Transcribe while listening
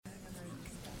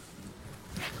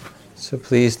So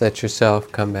please let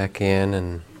yourself come back in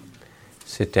and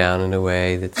sit down in a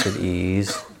way that's at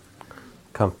ease,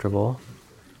 comfortable.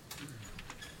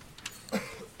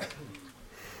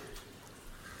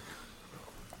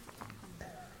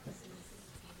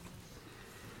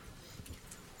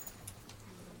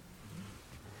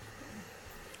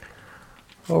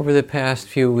 Over the past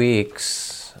few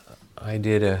weeks, I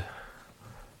did a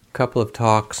couple of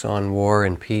talks on war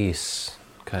and peace,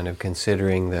 kind of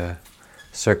considering the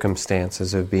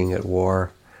circumstances of being at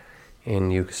war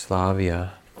in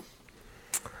Yugoslavia.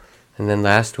 And then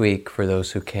last week, for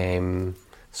those who came,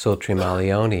 Sultri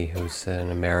Malioni, who's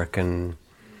an American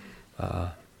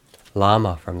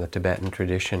Lama from the Tibetan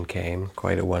tradition, came,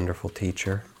 quite a wonderful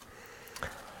teacher.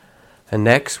 And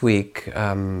next week,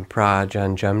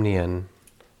 Prajan Jamnian,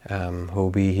 who will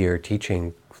be here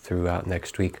teaching throughout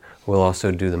next week, will also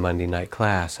do the Monday night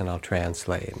class, and I'll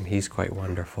translate, and he's quite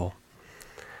wonderful.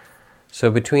 So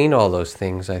between all those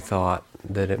things, I thought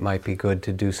that it might be good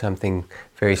to do something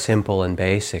very simple and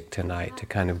basic tonight to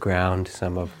kind of ground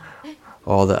some of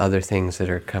all the other things that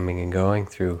are coming and going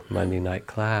through Monday night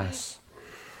class.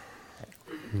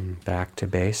 Back to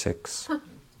basics.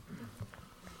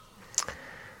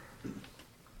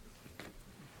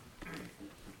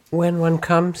 When one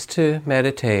comes to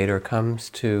meditate or comes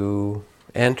to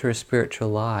enter a spiritual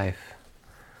life,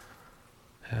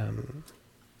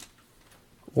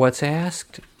 what's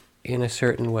asked in a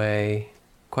certain way,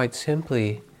 quite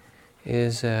simply,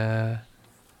 is a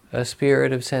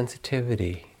spirit of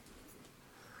sensitivity.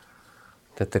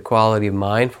 That the quality of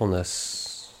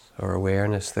mindfulness or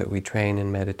awareness that we train in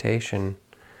meditation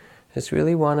is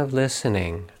really one of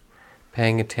listening,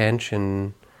 paying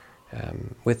attention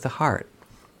with the heart.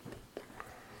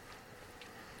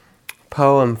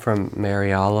 Poem from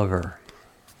Mary Oliver.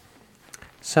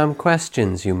 Some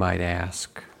questions you might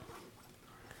ask.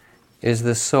 Is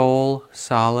the soul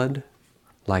solid,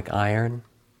 like iron?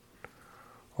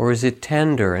 Or is it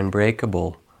tender and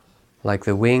breakable, like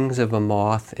the wings of a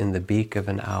moth in the beak of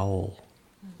an owl?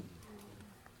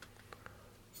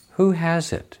 Who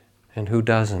has it and who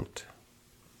doesn't?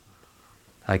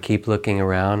 I keep looking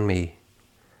around me.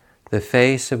 The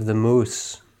face of the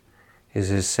moose is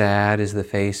as sad as the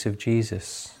face of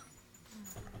Jesus.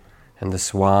 And the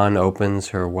swan opens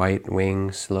her white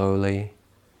wings slowly.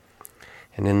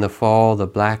 And in the fall, the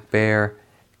black bear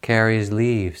carries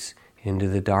leaves into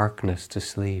the darkness to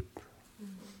sleep.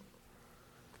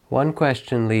 One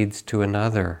question leads to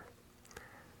another.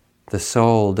 The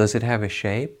soul, does it have a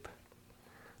shape?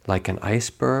 Like an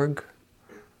iceberg?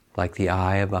 Like the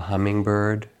eye of a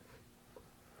hummingbird?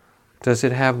 Does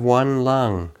it have one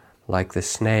lung, like the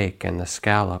snake and the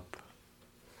scallop?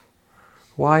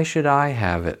 Why should I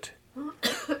have it,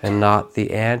 and not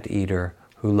the anteater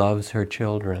who loves her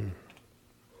children?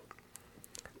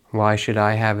 Why should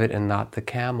I have it and not the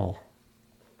camel?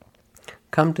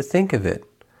 Come to think of it,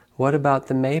 what about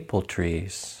the maple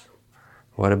trees?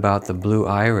 What about the blue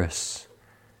iris?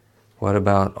 What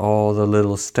about all the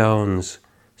little stones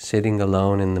sitting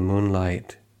alone in the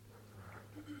moonlight?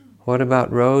 What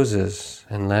about roses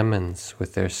and lemons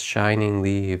with their shining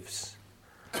leaves?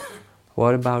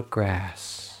 What about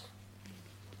grass?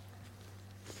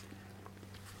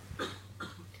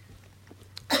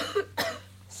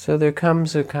 So there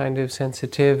comes a kind of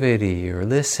sensitivity or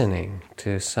listening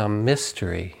to some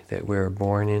mystery that we're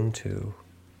born into.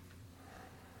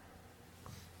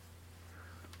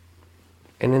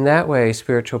 And in that way,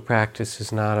 spiritual practice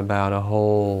is not about a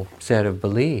whole set of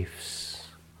beliefs,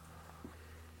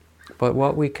 but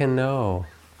what we can know,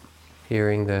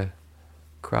 hearing the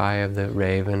cry of the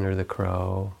raven or the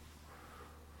crow,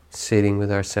 sitting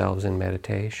with ourselves in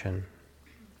meditation.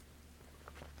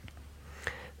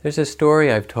 There's a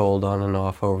story I've told on and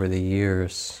off over the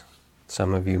years.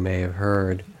 Some of you may have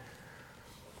heard.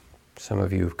 Some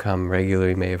of you who've come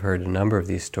regularly may have heard a number of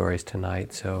these stories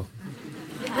tonight, so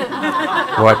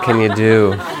what can you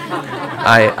do?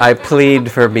 I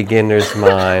plead for beginner's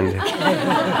mind.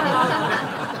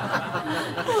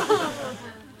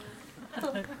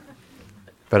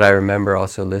 But I remember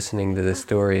also listening to the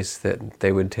stories that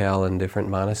they would tell in different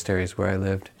monasteries where I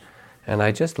lived. And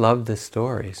I just loved the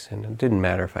stories. And it didn't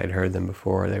matter if I'd heard them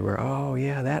before. They were, oh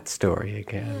yeah, that story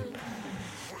again.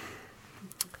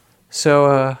 So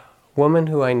a woman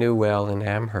who I knew well in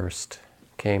Amherst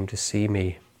came to see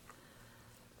me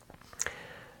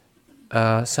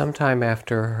sometime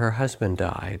after her husband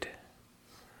died.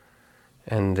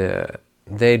 And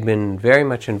they'd been very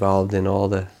much involved in all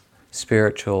the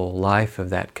spiritual life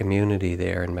of that community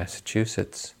there in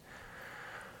Massachusetts.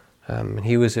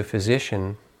 He was a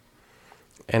physician,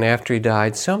 and after he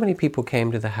died, so many people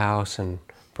came to the house and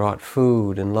brought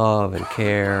food and love and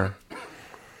care.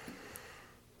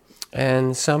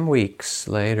 And some weeks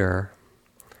later,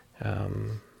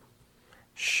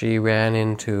 she ran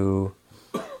into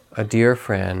a dear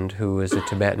friend who was a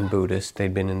Tibetan Buddhist.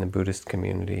 They'd been in the Buddhist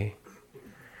community.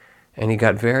 And he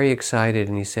got very excited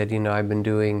and he said, I've been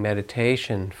doing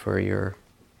meditation for your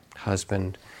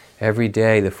husband every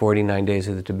day, the 49 days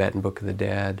of the Tibetan Book of the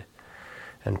Dead,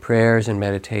 and prayers and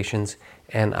meditations,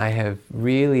 and I have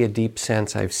really a deep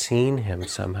sense I've seen him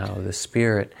somehow, the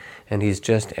spirit, and he's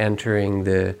just entering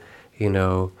the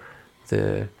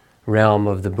realm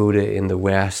of the Buddha in the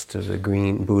West, of the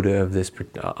green Buddha of this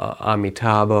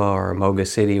Amitabha or Moga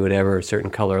City, whatever, a certain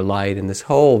color light, and this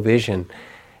whole vision.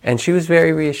 And she was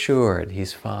very reassured,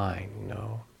 he's fine,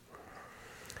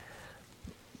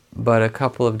 But a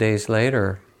couple of days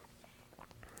later,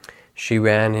 she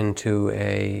ran into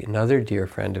another dear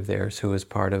friend of theirs who was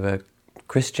part of a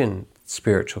Christian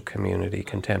spiritual community,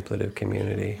 contemplative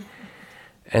community.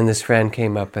 And this friend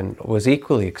came up and was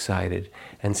equally excited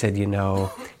and said,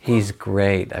 he's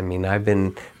great. I've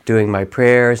been doing my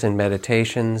prayers and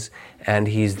meditations, and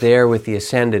he's there with the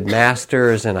ascended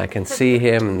masters, and I can see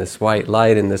him in this white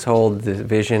light and this whole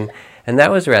vision. And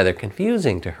that was rather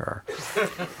confusing to her.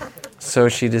 So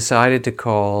she decided to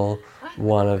call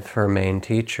one of her main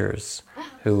teachers,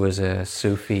 who was a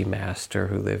Sufi master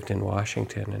who lived in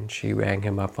Washington, and she rang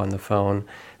him up on the phone.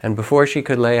 And before she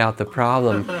could lay out the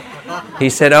problem, he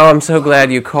said, I'm so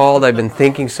glad you called. I've been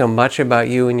thinking so much about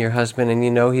you and your husband,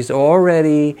 and he's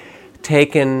already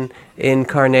taken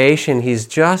incarnation. He's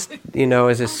just,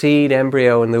 as a seed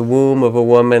embryo in the womb of a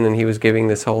woman, and he was giving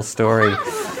this whole story.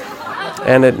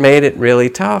 And it made it really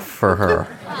tough for her.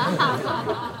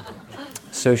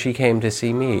 So she came to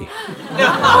see me.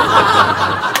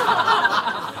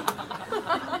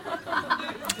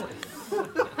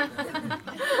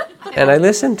 And I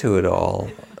listened to it all.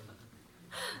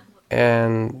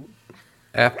 And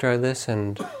after I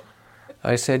listened,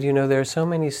 I said, there are so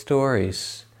many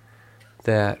stories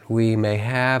that we may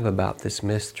have about this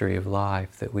mystery of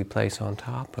life that we place on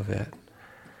top of it,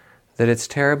 that it's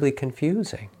terribly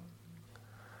confusing.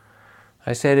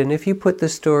 I said, and if you put the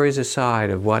stories aside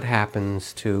of what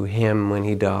happens to him when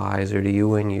he dies or to you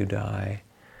when you die,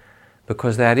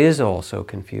 because that is also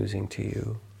confusing to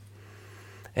you,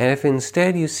 and if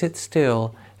instead you sit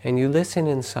still and you listen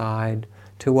inside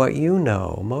to what you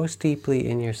know most deeply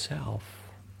in yourself,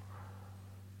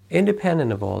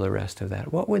 independent of all the rest of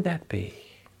that, what would that be?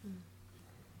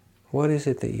 What is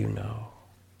it that you know?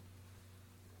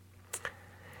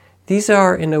 These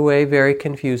are, in a way, very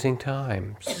confusing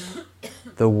times.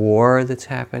 The war that's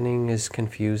happening is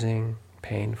confusing,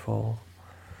 painful.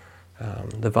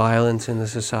 The violence in the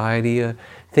society,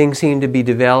 things seem to be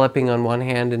developing on one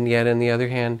hand, and yet on the other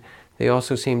hand, they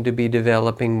also seem to be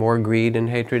developing more greed and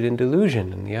hatred and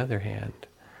delusion on the other hand.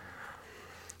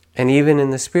 And even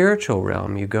in the spiritual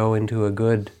realm, you go into a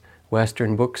good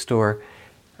Western bookstore,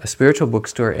 a spiritual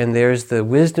bookstore, and there's the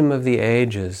wisdom of the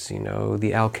ages,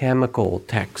 the alchemical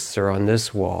texts are on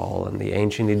this wall, and the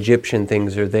ancient Egyptian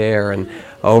things are there, and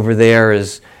over there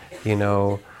is,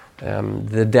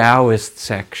 the Taoist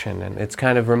section. And it's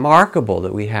kind of remarkable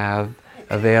that we have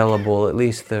available at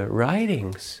least the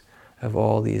writings of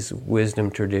all these wisdom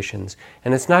traditions.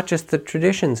 And it's not just the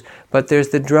traditions, but there's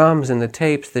the drums and the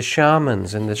tapes, the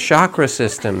shamans and the chakra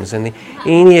systems and the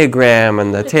Enneagram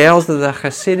and the tales of the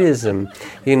Hasidism,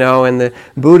 and the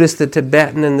Buddhist, the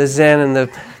Tibetan and the Zen and the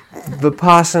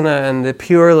Vipassana and the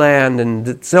Pure Land and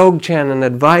the Dzogchen and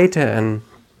Advaita, and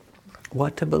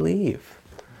what to believe.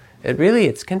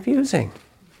 It's confusing.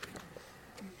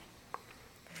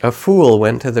 A fool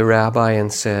went to the rabbi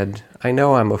and said, I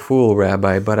know I'm a fool,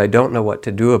 Rabbi, but I don't know what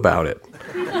to do about it.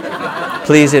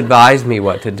 Please advise me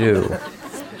what to do.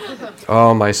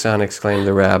 Oh, my son, exclaimed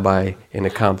the rabbi in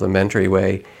a complimentary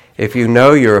way, if you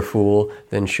know you're a fool,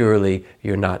 then surely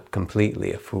you're not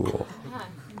completely a fool.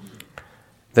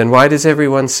 Then why does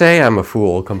everyone say I'm a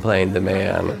fool, complained the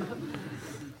man.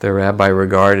 The rabbi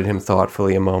regarded him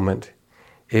thoughtfully a moment.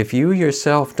 If you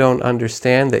yourself don't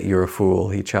understand that you're a fool,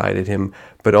 he chided him,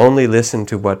 but only listen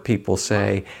to what people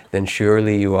say, then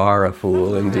surely you are a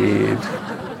fool indeed.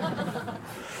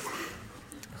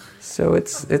 So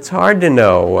it's hard to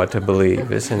know what to believe,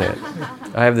 isn't it?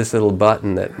 I have this little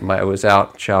button that I was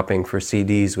out shopping for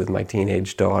CDs with my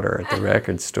teenage daughter at the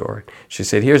record store. She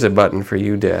said, here's a button for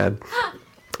you, Dad.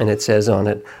 And it says on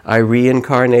it, I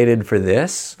reincarnated for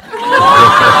this.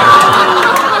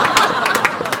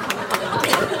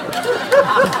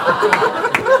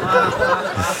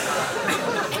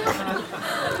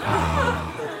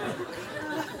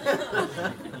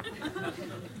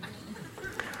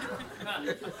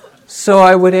 So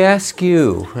I would ask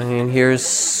you, here's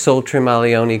Soltrim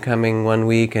Alioni coming one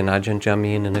week, and Ajahn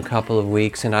Jamyang in a couple of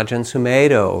weeks, and Ajahn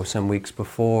Sumedho some weeks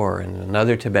before, and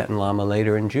another Tibetan Lama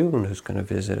later in June who's going to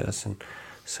visit us, and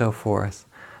so forth.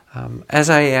 As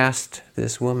I asked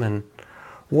this woman,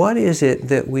 what is it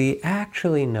that we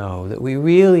actually know, that we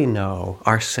really know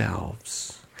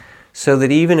ourselves? So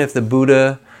that even if the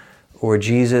Buddha or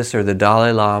Jesus or the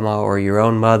Dalai Lama or your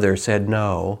own mother said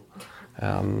no,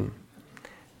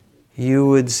 you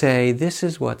would say, this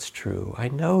is what's true. I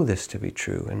know this to be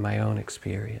true in my own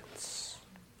experience.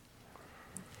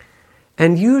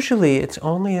 And usually it's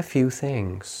only a few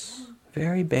things,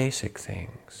 very basic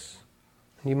things.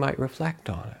 And you might reflect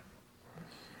on it.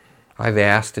 I've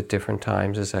asked at different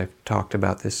times as I've talked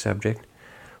about this subject,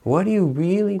 what do you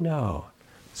really know?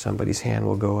 Somebody's hand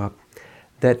will go up.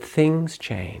 That things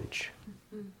change.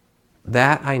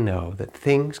 That I know, that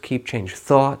things keep changing.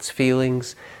 Thoughts,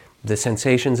 feelings, the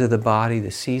sensations of the body,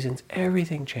 the seasons,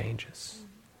 everything changes.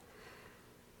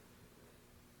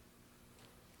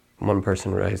 One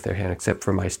person raised their hand, except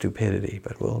for my stupidity,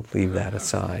 but we'll leave that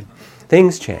aside.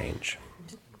 Things change.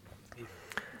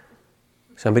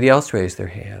 Somebody else raised their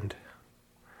hand.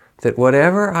 That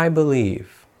whatever I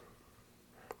believe,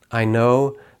 I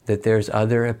know that there's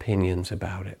other opinions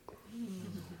about it.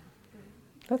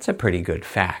 That's a pretty good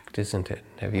fact, isn't it?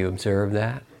 Have you observed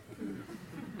that?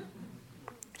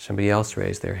 Somebody else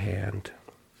raised their hand.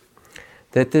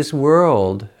 That this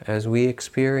world, as we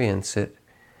experience it,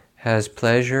 has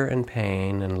pleasure and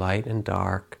pain and light and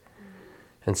dark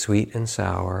and sweet and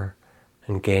sour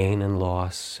and gain and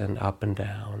loss and up and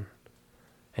down.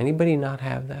 Anybody not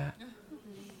have that?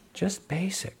 Just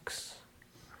basics.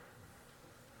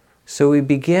 So we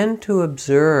begin to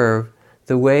observe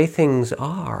the way things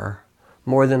are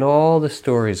more than all the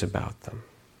stories about them.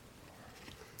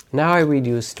 Now I read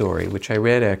you a story, which I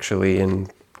read actually in,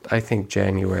 I think,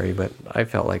 January, but I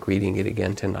felt like reading it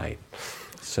again tonight.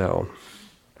 So,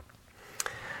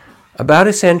 about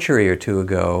a century or two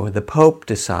ago, the Pope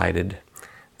decided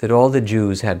that all the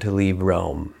Jews had to leave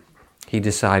Rome. He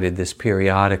decided this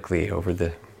periodically over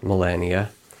the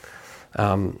millennia.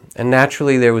 And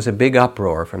naturally there was a big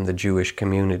uproar from the Jewish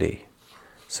community.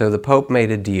 So the Pope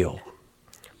made a deal,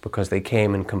 because they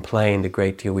came and complained a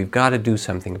great deal. We've got to do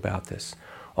something about this.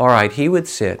 All right, he would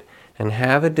sit and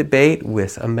have a debate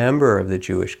with a member of the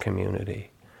Jewish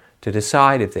community to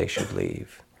decide if they should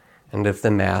leave. And if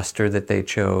the master that they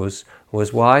chose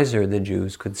was wiser, the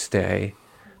Jews could stay.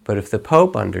 But if the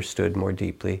Pope understood more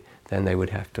deeply, then they would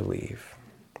have to leave.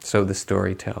 So the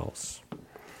story tells.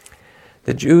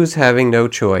 The Jews, having no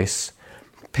choice,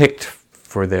 picked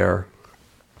for their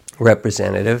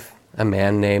representative a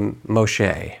man named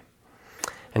Moshe.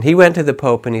 And he went to the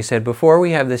Pope and he said, before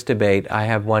we have this debate, I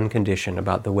have one condition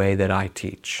about the way that I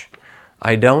teach.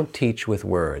 I don't teach with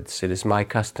words. It is my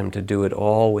custom to do it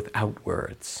all without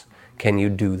words. Can you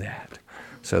do that?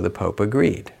 So the Pope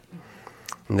agreed.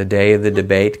 And the day of the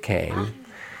debate came,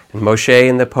 and Moshe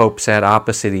and the Pope sat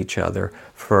opposite each other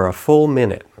for a full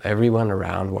minute, everyone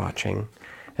around watching.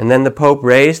 And then the Pope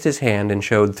raised his hand and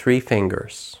showed 3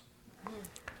 fingers.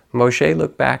 Moshe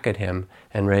looked back at him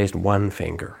and raised 1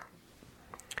 finger.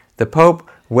 The Pope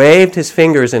waved his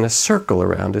fingers in a circle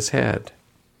around his head.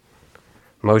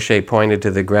 Moshe pointed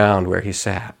to the ground where he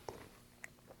sat.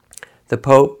 The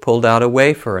Pope pulled out a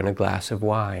wafer and a glass of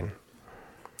wine.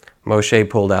 Moshe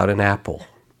pulled out an apple.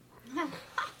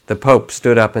 The Pope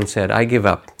stood up and said, I give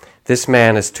up. This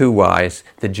man is too wise.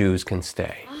 The Jews can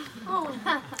stay.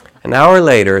 An hour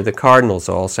later, the cardinals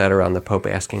all sat around the Pope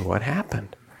asking what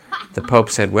happened. The Pope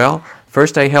said, well,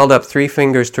 first I held up 3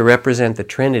 fingers to represent the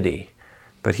Trinity.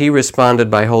 But he responded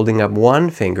by holding up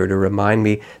 1 finger to remind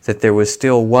me that there was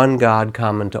still one God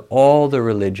common to all the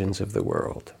religions of the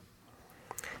world.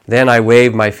 Then I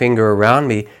waved my finger around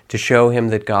me to show him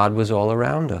that God was all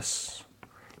around us.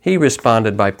 He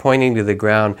responded by pointing to the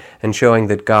ground and showing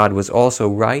that God was also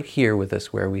right here with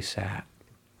us where we sat.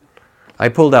 I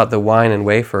pulled out the wine and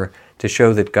wafer to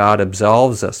show that God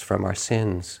absolves us from our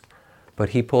sins. But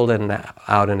he pulled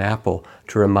out an apple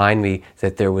to remind me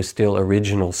that there was still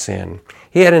original sin.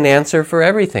 He had an answer for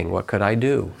everything. What could I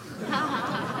do?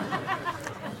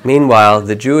 Meanwhile,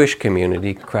 the Jewish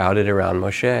community crowded around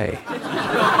Moshe.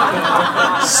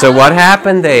 So what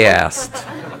happened, they asked.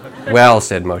 Well,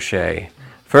 said Moshe,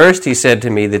 first he said to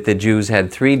me that the Jews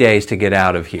had 3 days to get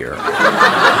out of here.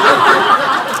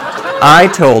 I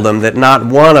told them that not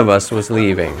one of us was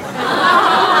leaving.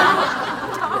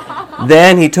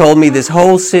 Then he told me this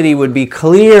whole city would be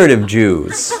cleared of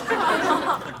Jews.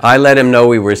 I let him know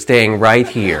we were staying right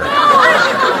here.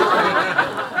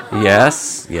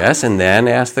 Yes, and then,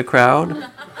 asked the crowd.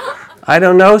 I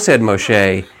don't know, said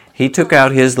Moshe. He took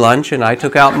out his lunch and I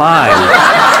took out mine.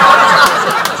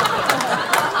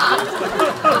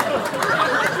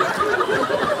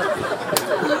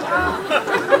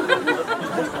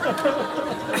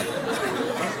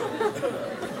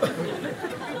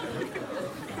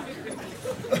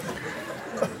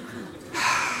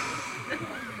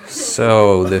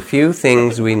 So, the few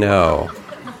things we know,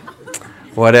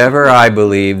 whatever I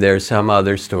believe, there's some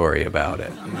other story about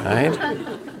it, right?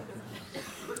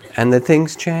 And that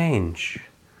things change,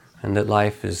 and that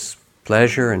life is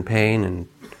pleasure and pain and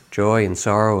joy and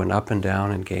sorrow and up and down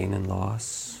and gain and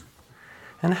loss.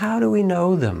 And how do we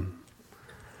know them?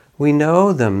 We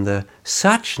know them, the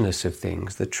suchness of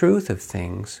things, the truth of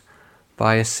things,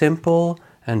 by a simple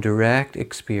and direct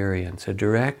experience, a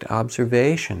direct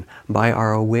observation, by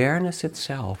our awareness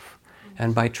itself,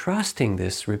 and by trusting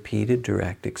this repeated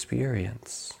direct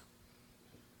experience.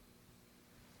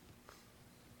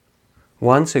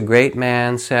 Once a great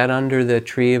man sat under the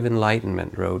tree of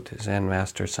enlightenment, wrote Zen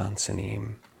Master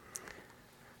Sansanim,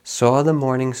 saw the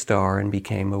morning star and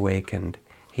became awakened.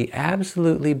 He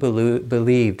absolutely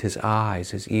believed his eyes,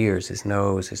 his ears, his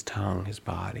nose, his tongue, his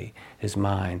body, his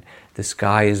mind. The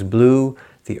sky is blue,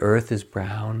 the earth is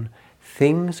brown,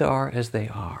 things are as they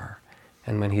are.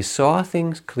 And when he saw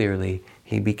things clearly,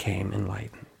 he became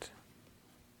enlightened.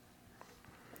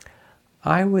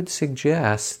 I would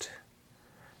suggest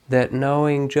that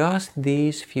knowing just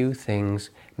these few things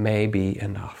may be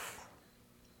enough.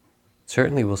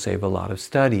 Certainly will save a lot of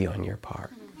study on your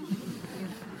part.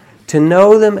 To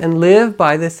know them and live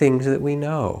by the things that we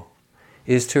know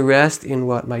is to rest in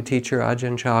what my teacher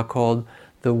Ajahn Chah called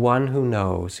the one who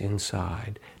knows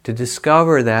inside. To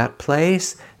discover that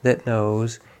place that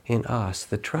knows in us,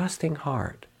 the trusting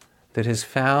heart that has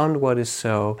found what is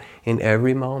so in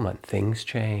every moment. Things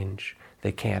change.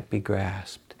 They can't be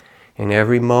grasped. In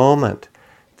every moment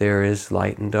there is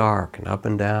light and dark and up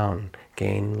and down,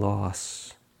 gain and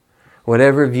loss.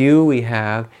 Whatever view we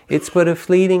have, it's but a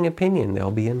fleeting opinion. There'll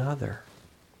be another.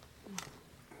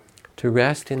 To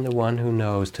rest in the one who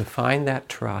knows, to find that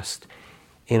trust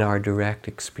in our direct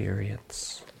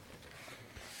experience.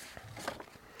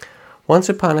 Once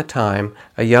upon a time,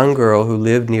 a young girl who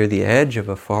lived near the edge of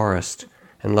a forest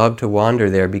and loved to wander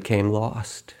there became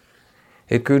lost.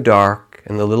 It grew dark,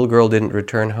 and the little girl didn't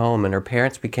return home, and her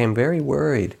parents became very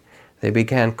worried. They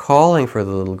began calling for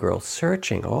the little girl,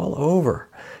 searching all over.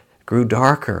 It grew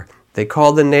darker. They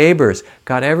called the neighbors,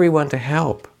 got everyone to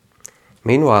help.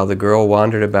 Meanwhile, the girl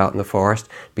wandered about in the forest,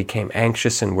 became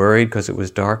anxious and worried because it was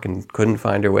dark and couldn't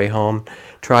find her way home,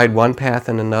 tried one path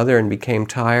and another and became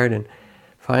tired, and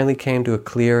finally came to a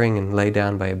clearing and lay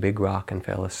down by a big rock and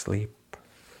fell asleep.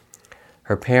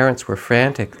 Her parents were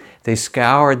frantic. They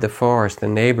scoured the forest. The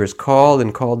neighbors called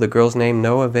and called the girl's name,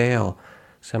 no avail.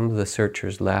 Some of the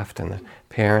searchers left and the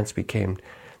parents became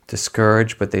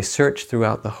discouraged, but they searched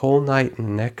throughout the whole night and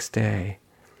the next day.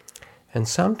 And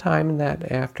sometime in that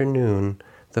afternoon,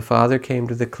 the father came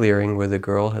to the clearing where the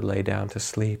girl had laid down to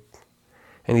sleep.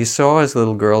 And he saw his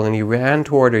little girl, and he ran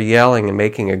toward her, yelling and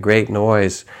making a great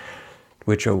noise,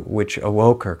 which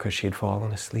awoke her because she had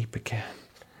fallen asleep again.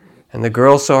 And the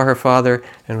girl saw her father,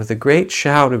 and with a great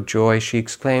shout of joy, she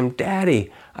exclaimed,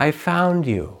 "Daddy, I found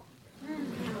you."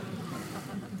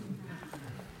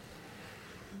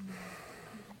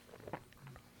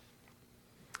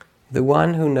 The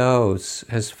one who knows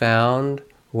has found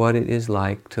what it is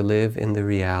like to live in the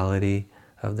reality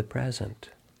of the present.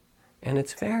 And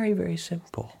it's very, very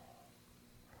simple.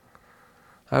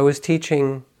 I was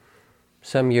teaching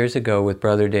some years ago with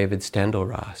Brother David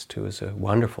Stendelrast, who is a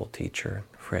wonderful teacher,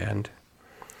 friend.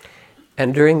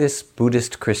 And during this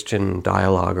Buddhist-Christian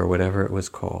dialogue, or whatever it was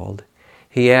called,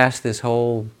 he asked this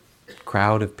whole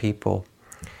crowd of people,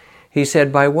 he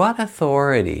said, by what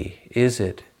authority is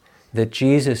it that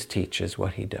Jesus teaches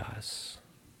what he does?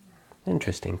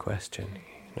 Interesting question.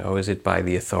 Is it by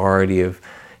the authority of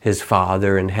his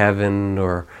Father in heaven,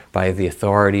 or by the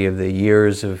authority of the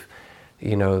years of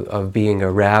being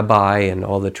a rabbi and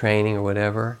all the training or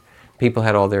whatever? People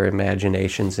had all their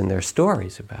imaginations and their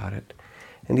stories about it.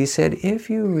 And he said,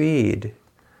 if you read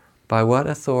by what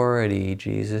authority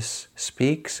Jesus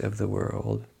speaks of the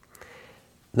world,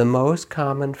 the most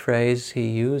common phrase he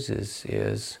uses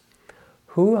is,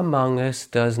 "Who among us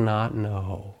does not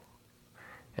know?"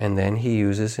 And then he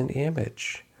uses an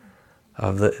image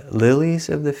of the lilies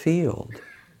of the field,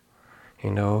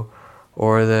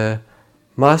 or the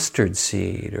mustard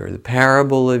seed, or the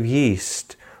parable of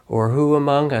yeast, or who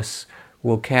among us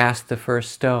will cast the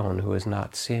first stone who has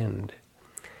not sinned.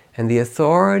 And the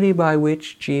authority by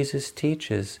which Jesus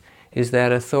teaches is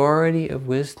that authority of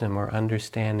wisdom or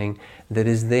understanding that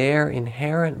is there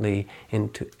inherently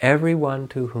into everyone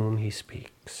to whom he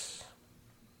speaks.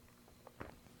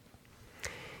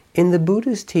 In the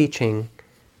Buddha's teaching,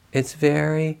 it's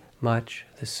very much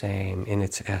the same in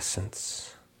its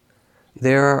essence.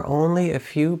 There are only a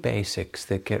few basics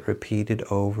that get repeated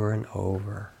over and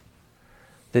over.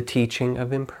 The teaching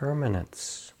of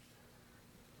impermanence.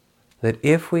 That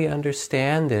if we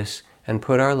understand this and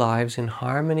put our lives in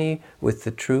harmony with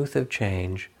the truth of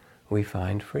change, we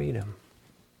find freedom.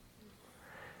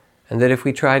 And that if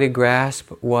we try to grasp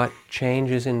what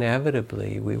changes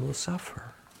inevitably, we will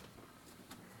suffer.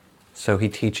 So he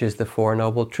teaches the Four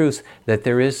Noble Truths, that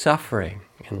there is suffering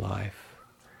in life,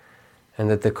 and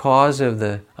that the cause of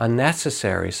the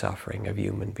unnecessary suffering of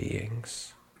human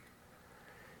beings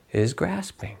is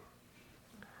grasping,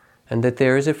 and that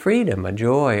there is a freedom, a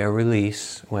joy, a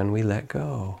release when we let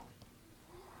go.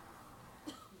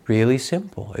 Really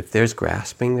simple. If there's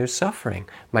grasping, there's suffering.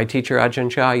 My teacher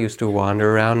Ajahn Chah used to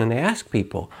wander around and ask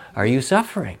people, "Are you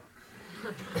suffering?"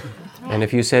 And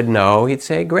if you said no, he'd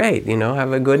say, "Great,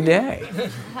 have a good day."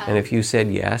 And if you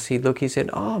said yes, he said,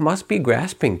 "Oh, must be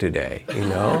grasping today,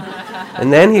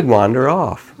 And then he'd wander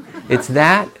off. It's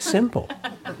that simple.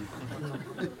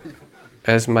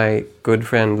 As my good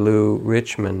friend Lou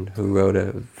Richmond, who wrote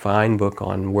a fine book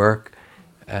on work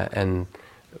and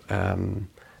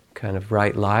kind of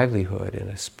right livelihood in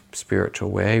a spiritual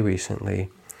way recently,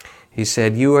 he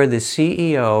said, "You are the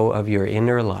CEO of your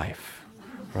inner life,"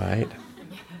 right?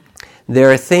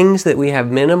 There are things that we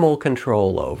have minimal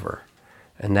control over,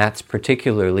 and that's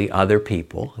particularly other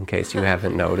people, in case you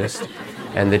haven't noticed,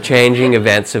 and the changing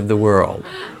events of the world.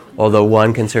 Although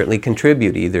one can certainly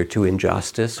contribute either to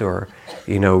injustice or,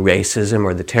 racism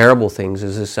or the terrible things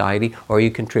of society, or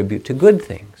you contribute to good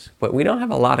things. But we don't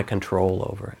have a lot of control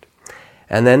over it.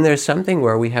 And then there's something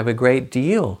where we have a great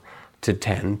deal to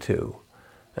tend to,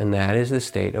 and that is the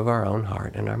state of our own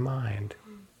heart and our mind.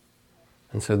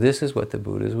 And so this is what the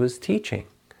Buddha was teaching,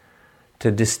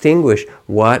 to distinguish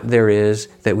what there is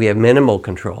that we have minimal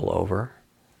control over,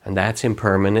 and that's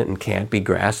impermanent and can't be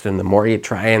grasped, and the more you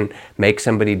try and make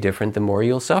somebody different, the more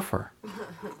you'll suffer.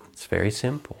 It's very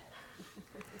simple.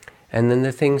 And then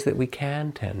the things that we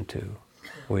can tend to,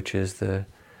 which is the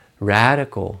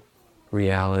radical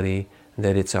reality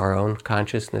that it's our own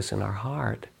consciousness in our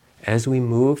heart, as we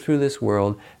move through this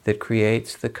world, that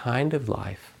creates the kind of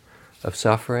life of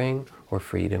suffering or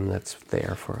freedom that's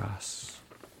there for us.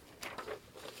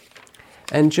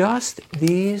 And just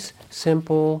these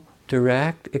simple,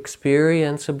 direct,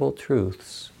 experienceable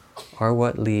truths are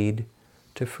what lead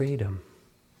to freedom.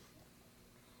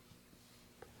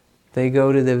 They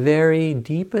go to the very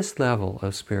deepest level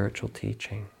of spiritual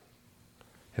teaching.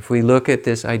 If we look at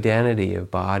this identity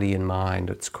of body and mind,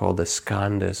 it's called the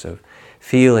skandhas of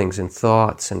feelings and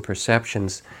thoughts and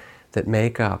perceptions that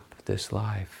make up this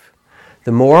life.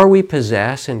 The more we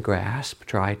possess and grasp,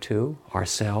 try to,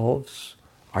 ourselves,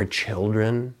 our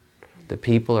children, the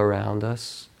people around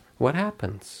us, what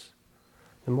happens?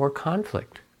 The more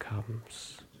conflict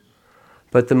comes.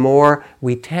 But the more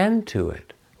we tend to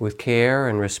it with care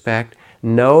and respect,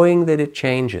 knowing that it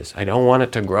changes. I don't want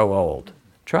it to grow old.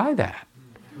 Try that.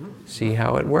 See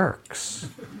how it works.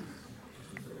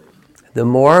 The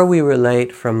more we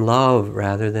relate from love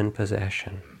rather than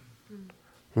possession,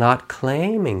 not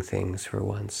claiming things for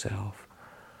oneself,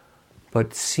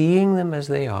 but seeing them as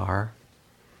they are,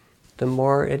 the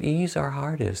more at ease our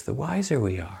heart is, the wiser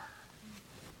we are.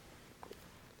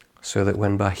 So that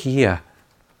when Bahiya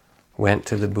went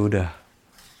to the Buddha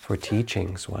for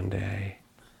teachings one day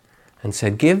and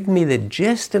said, "Give me the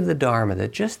gist of the Dharma,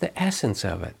 just the essence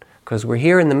of it, because we're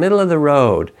here in the middle of the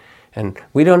road and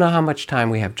we don't know how much time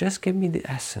we have, just give me the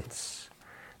essence."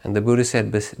 And the Buddha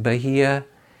said, "Bahiya,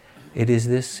 it is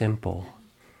this simple.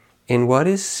 In what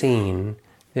is seen,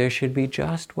 there should be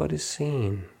just what is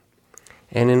seen.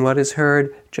 And in what is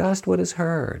heard, just what is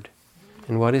heard.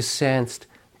 In what is sensed,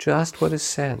 just what is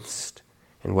sensed.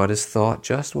 In what is thought,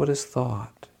 just what is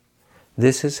thought.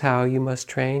 This is how you must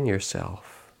train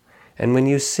yourself. And when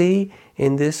you see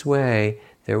in this way,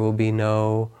 there will be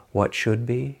no what should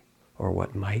be or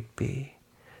what might be.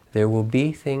 There will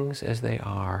be things as they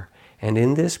are. And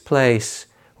in this place,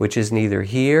 which is neither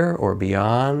here or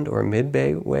beyond or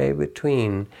midway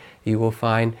between, you will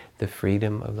find the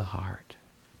freedom of the heart."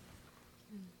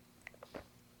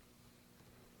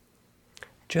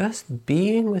 Just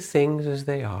being with things as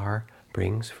they are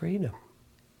brings freedom.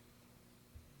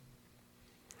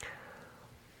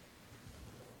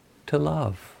 To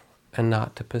love and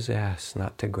not to possess,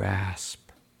 not to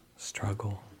grasp,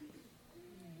 struggle.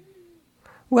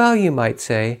 Well, you might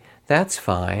say, That's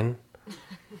fine.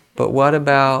 But what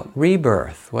about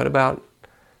rebirth? What about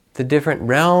the different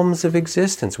realms of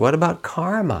existence? What about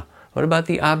karma? What about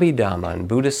the Abhidhamma and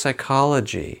Buddhist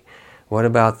psychology? What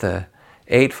about the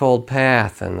Eightfold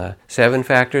Path and the 7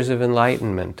 Factors of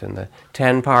Enlightenment and the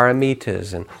 10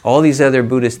 Paramitas and all these other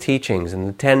Buddhist teachings and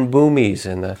the 10 Bhumis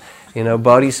and the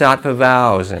Bodhisattva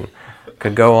vows, and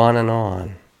could go on and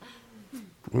on.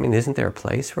 I mean, isn't there a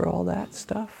place for all that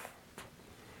stuff?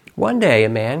 One day a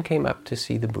man came up to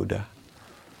see the Buddha.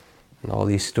 And all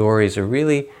these stories are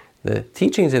really, the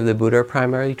teachings of the Buddha are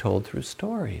primarily told through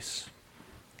stories.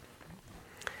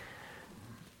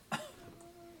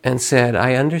 And said,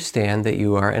 I understand that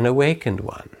you are an awakened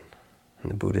one.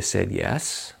 And the Buddha said,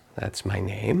 yes, that's my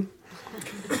name.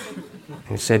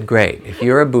 He said, great, if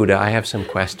you're a Buddha, I have some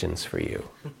questions for you.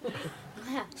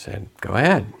 Said, go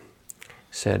ahead.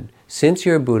 Said, since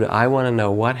you're a Buddha, I want to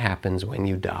know what happens when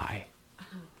you die.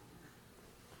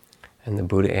 And the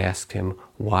Buddha asked him,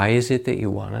 why is it that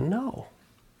you want to know?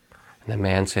 And the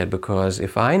man said, because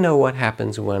if I know what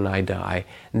happens when I die,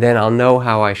 then I'll know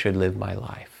how I should live my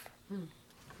life.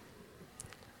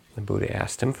 The Buddha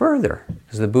asked him further,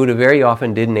 because the Buddha very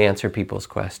often didn't answer people's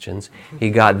questions.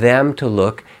 He got them to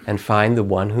look and find the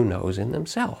one who knows in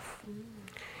themselves.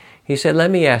 He said, let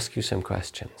me ask you some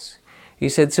questions. He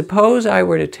said, suppose I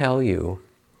were to tell you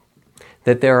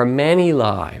that there are many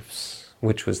lives,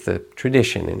 which was the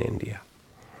tradition in India,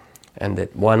 and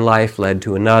that one life led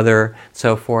to another,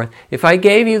 so forth. If I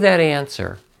gave you that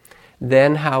answer,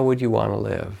 then how would you want to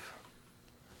live?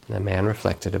 And the man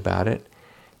reflected about it,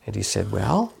 and he said,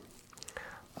 well,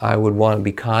 I would want to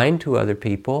be kind to other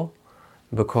people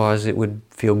because it would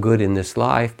feel good in this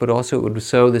life, but also it would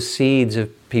sow the seeds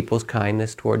of people's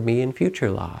kindness toward me in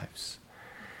future lives.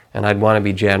 And I'd want to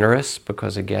be generous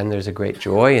because, again, there's a great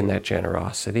joy in that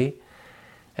generosity.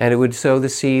 And it would sow the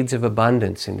seeds of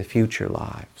abundance in the future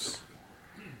lives.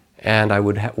 And I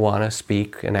would want to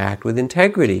speak and act with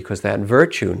integrity because that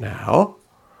virtue now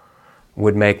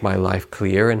would make my life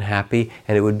clear and happy,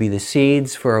 and it would be the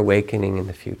seeds for awakening in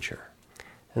the future.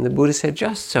 And the Buddha said,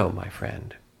 just so, my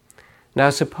friend. Now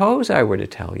suppose I were to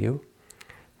tell you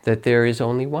that there is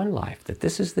only one life, that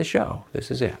this is the show,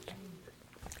 this is it.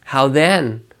 How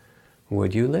then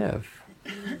would you live?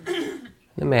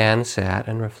 The man sat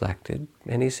and reflected,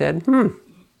 and he said,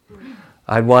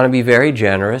 I'd want to be very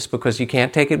generous because you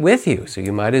can't take it with you, so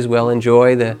you might as well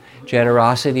enjoy the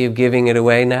generosity of giving it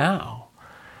away now.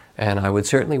 And I would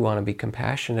certainly want to be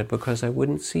compassionate because I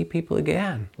wouldn't see people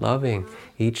again, loving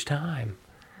each time.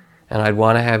 And I'd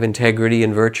want to have integrity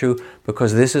and virtue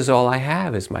because this is all I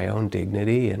have, is my own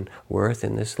dignity and worth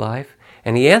in this life.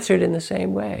 And he answered in the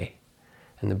same way.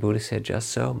 And the Buddha said, just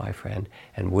so, my friend,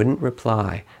 and wouldn't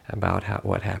reply about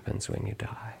what happens when you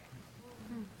die.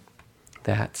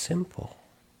 That simple.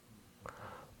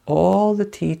 All the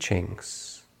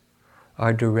teachings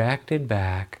are directed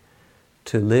back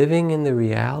to living in the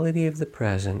reality of the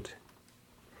present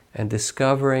and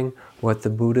discovering what the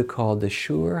Buddha called the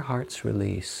sure heart's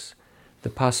release, the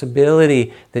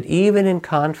possibility that even in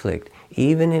conflict,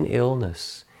 even in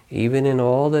illness, even in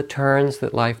all the turns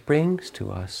that life brings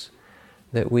to us,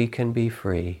 that we can be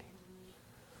free,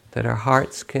 that our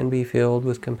hearts can be filled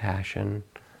with compassion,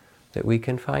 that we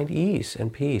can find ease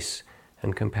and peace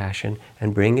and compassion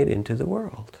and bring it into the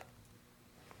world.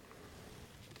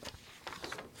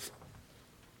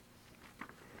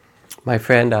 My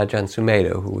friend Ajahn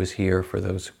Sumedho, who was here for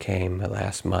those who came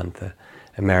last month, an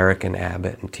American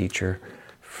abbot and teacher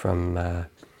from a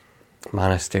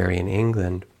monastery in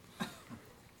England,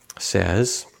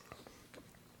 says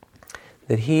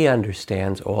that he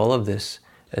understands all of this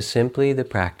as simply the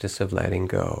practice of letting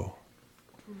go.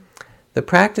 The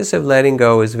practice of letting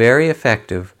go is very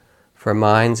effective for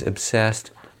minds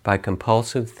obsessed by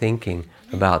compulsive thinking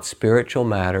about spiritual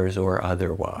matters or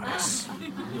otherwise.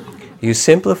 You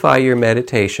simplify your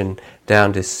meditation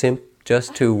down to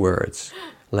just 2 words,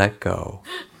 let go,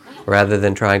 rather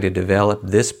than trying to develop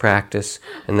this practice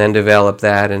and then develop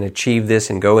that and achieve this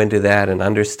and go into that and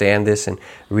understand this and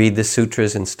read the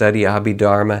sutras and study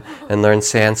Abhidharma and learn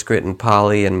Sanskrit and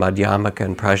Pali and Madhyamaka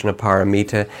and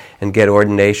Prajnaparamita and get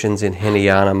ordinations in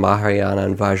Hinayana, Mahayana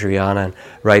and Vajrayana and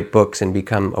write books and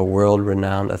become a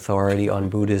world-renowned authority on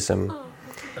Buddhism.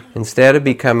 Instead of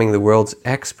becoming the world's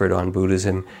expert on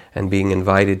Buddhism and being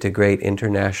invited to great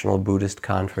international Buddhist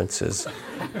conferences,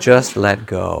 just let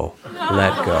go,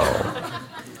 let go.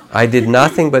 I did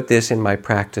nothing but this in my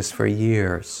practice for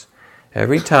years.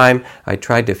 Every time I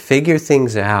tried to figure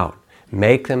things out,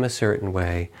 make them a certain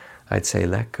way, I'd say,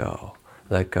 let go,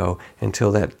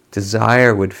 until that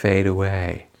desire would fade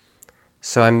away.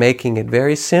 So I'm making it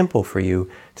very simple for you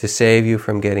to save you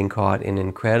from getting caught in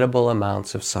incredible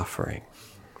amounts of suffering.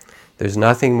 There's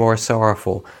nothing more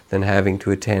sorrowful than having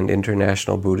to attend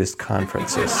international Buddhist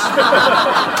conferences.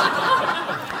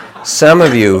 Some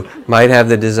of you might have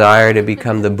the desire to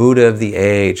become the Buddha of the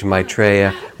age,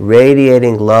 Maitreya,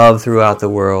 radiating love throughout the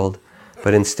world.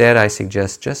 But instead I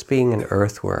suggest just being an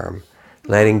earthworm,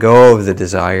 letting go of the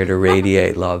desire to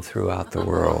radiate love throughout the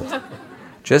world.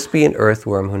 Just be an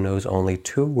earthworm who knows only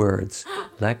 2 words: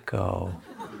 let go,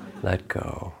 let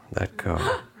go, let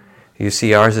go. You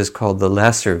see, ours is called the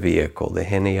lesser vehicle, the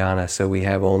Hinayana, so we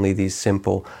have only these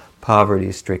simple,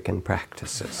 poverty-stricken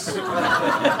practices.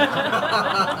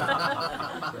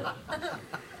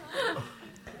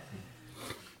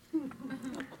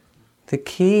 The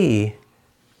key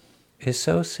is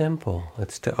so simple.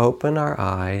 It's to open our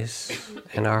eyes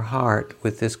and our heart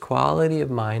with this quality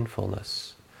of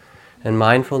mindfulness. And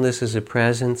mindfulness is a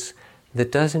presence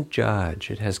that doesn't judge.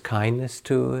 It has kindness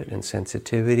to it and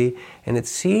sensitivity, and it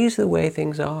sees the way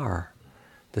things are,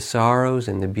 the sorrows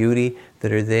and the beauty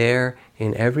that are there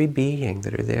in every being,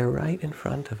 that are there right in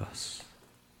front of us.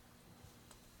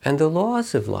 And the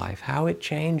laws of life, how it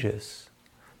changes,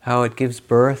 how it gives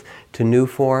birth to new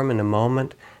form in a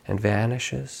moment and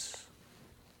vanishes.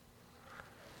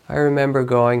 I remember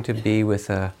going to be with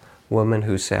a woman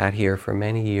who sat here for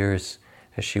many years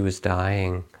as she was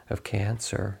dying of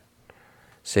cancer,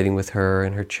 sitting with her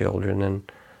and her children, and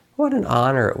what an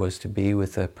honor it was to be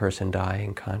with a person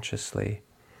dying consciously.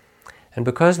 And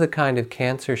because of the kind of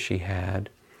cancer she had,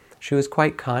 she was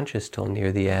quite conscious till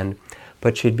near the end,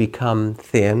 but she'd become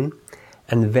thin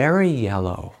and very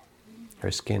yellow.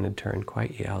 Her skin had turned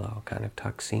quite yellow, kind of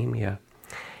toxemia.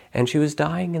 And she was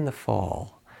dying in the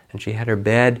fall, and she had her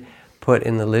bed put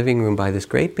in the living room by this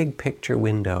great big picture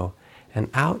window, and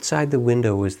outside the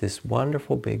window was this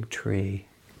wonderful big tree.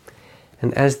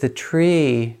 And as the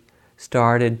tree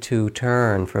started to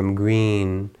turn from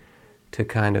green to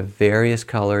kind of various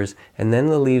colors, and then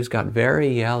the leaves got very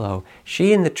yellow,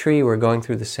 she and the tree were going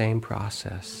through the same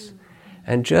process.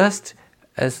 And just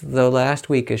as though last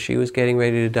week, as she was getting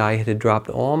ready to die, it had dropped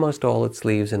almost all its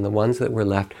leaves, and the ones that were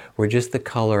left were just the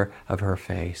color of her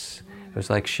face. It was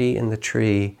like she and the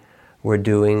tree were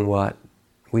doing what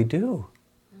we do,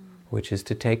 which is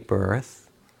to take birth,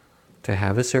 to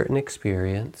have a certain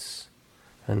experience,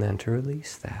 and then to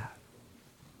release that.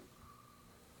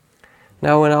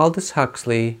 Now, when Aldous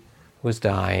Huxley was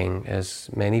dying, as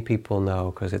many people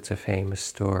know because it's a famous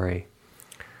story,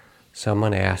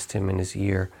 someone asked him in his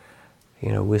ear,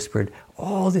 whispered,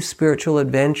 all the spiritual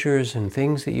adventures and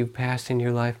things that you've passed in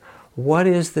your life, what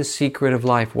is the secret of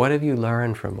life? What have you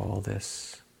learned from all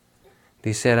this?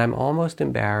 He said, I'm almost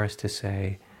embarrassed to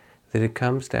say that it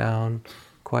comes down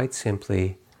quite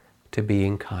simply to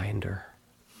being kinder.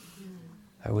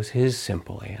 That was his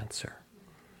simple answer.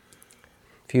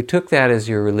 If you took that as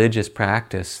your religious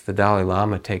practice, the Dalai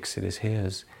Lama takes it as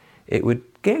his, it would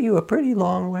get you a pretty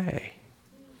long way.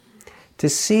 To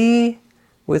see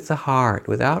with the heart,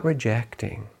 without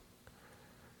rejecting.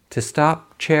 To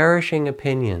stop cherishing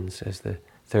opinions, as the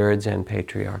third Zen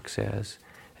patriarch says,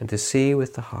 and to see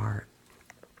with the heart.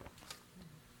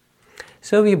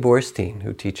 Sylvia Boorstein,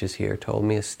 who teaches here, told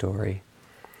me a story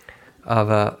of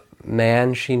a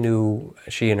man she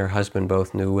and her husband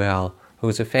both knew well, who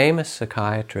was a famous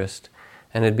psychiatrist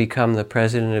and had become the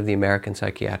president of the American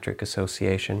Psychiatric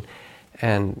Association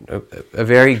and a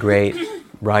very great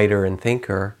writer and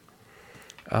thinker,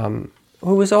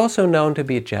 who was also known to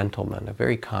be a gentleman, a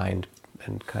very kind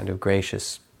and kind of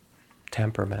gracious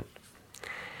temperament.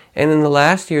 And in the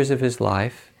last years of his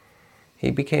life,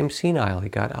 he became senile. He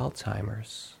got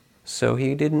Alzheimer's. So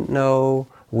he didn't know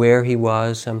where he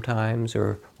was sometimes,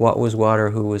 or what was what, or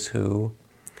who was who.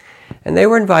 And they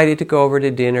were invited to go over to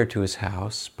dinner to his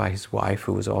house by his wife,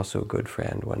 who was also a good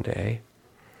friend, one day.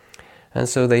 And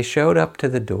so they showed up to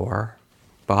the door,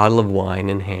 bottle of wine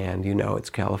in hand, it's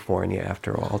California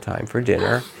after all, time for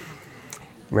dinner,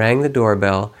 rang the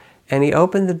doorbell, and he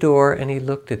opened the door and he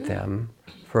looked at them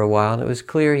for a while, and it was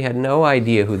clear he had no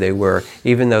idea who they were,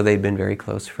 even though they'd been very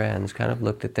close friends, kind of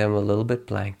looked at them a little bit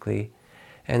blankly,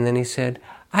 and then he said,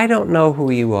 I don't know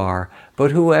who you are,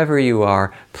 but whoever you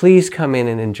are, please come in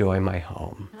and enjoy my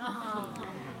home.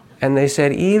 And they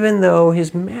said, even though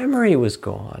his memory was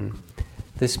gone,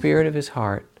 the spirit of his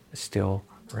heart still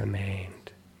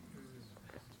remained.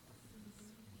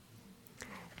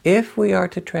 If we are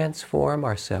to transform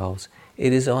ourselves,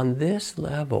 it is on this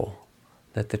level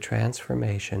that the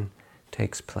transformation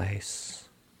takes place.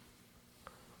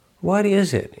 What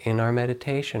is it in our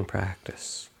meditation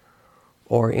practice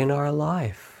or in our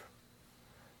life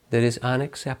that is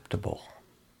unacceptable,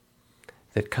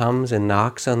 that comes and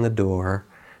knocks on the door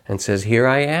and says, "Here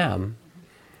I am,"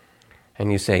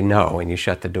 and you say no, and you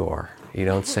shut the door. You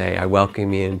don't say, "I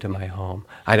welcome you into my home.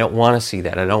 I don't want to see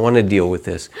that. I don't want to deal with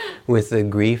this," with the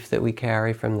grief that we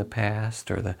carry from the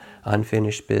past, or the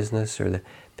unfinished business, or the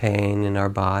pain in our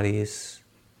bodies.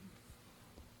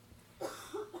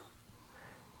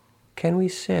 Can we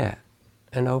sit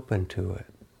and open to it?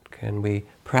 Can we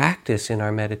practice in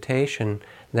our meditation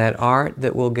that art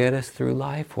that will get us through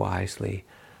life wisely,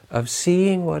 of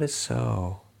seeing what is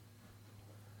so?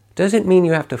 Doesn't mean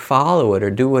you have to follow it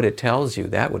or do what it tells you.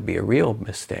 That would be a real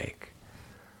mistake.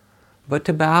 But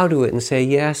to bow to it and say,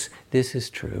 yes, this is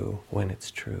true when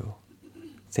it's true.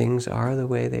 Things are the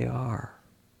way they are.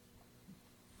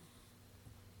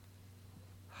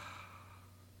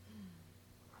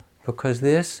 Because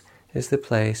this is the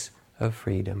place of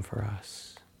freedom for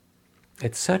us.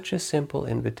 It's such a simple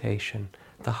invitation.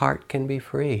 The heart can be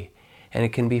free. And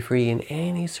it can be free in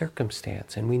any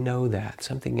circumstance, and we know that.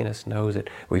 Something in us knows it.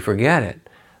 We forget it,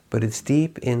 but it's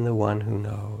deep in the one who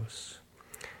knows.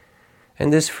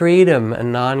 And this freedom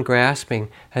and non-grasping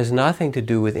has nothing to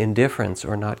do with indifference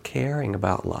or not caring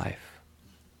about life,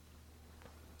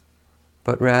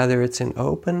 but rather it's an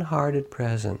open-hearted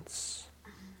presence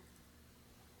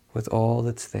with all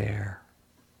that's there.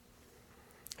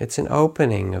 It's an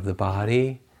opening of the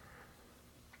body,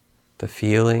 the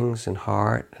feelings and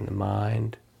heart and the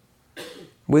mind,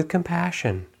 with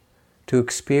compassion, to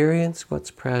experience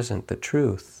what's present, the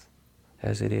truth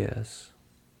as it is.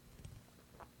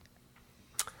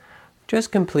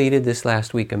 Just completed this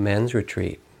last week a men's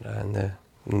retreat in the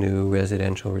new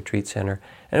residential retreat center,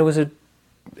 and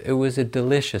it was a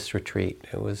delicious retreat.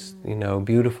 It was,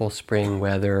 beautiful spring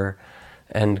weather,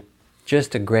 and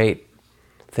just a great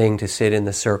thing to sit in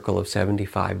the circle of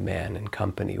 75 men in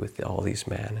company with all these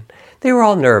men. And they were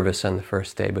all nervous on the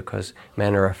first day because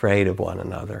men are afraid of one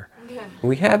another. Yeah.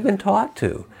 We have been taught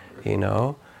to,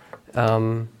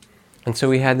 and so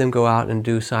we had them go out and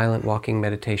do silent walking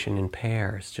meditation in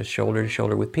pairs, just shoulder to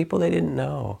shoulder with people they didn't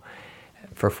know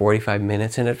for 45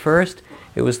 minutes. And at first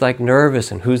it was like nervous,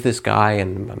 and who's this guy,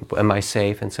 and am I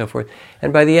safe, and so forth.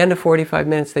 And by the end of 45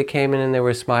 minutes they came in and they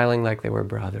were smiling like they were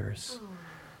brothers.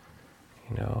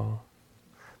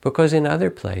 Because in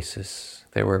other places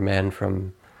there were men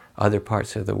from other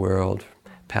parts of the world,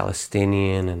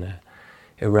 Palestinian and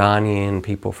Iranian,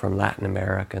 people from Latin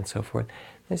America and so forth.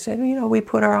 They said, we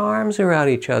put our arms around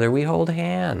each other, we hold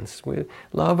hands, we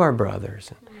love our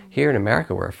brothers. And here in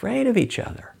America we're afraid of each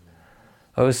other.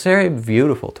 It was very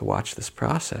beautiful to watch this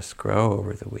process grow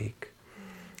over the week.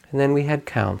 And then we had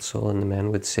counsel, and the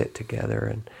men would sit together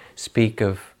and speak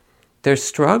of their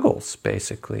struggles,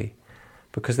 basically,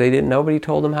 because nobody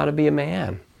told them how to be a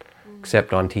man,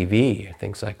 except on TV,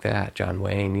 things like that. John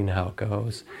Wayne, you know how it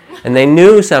goes. And they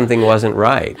knew something wasn't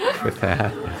right with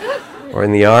that, or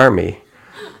in the army.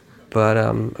 But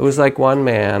it was like one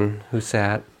man who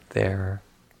sat there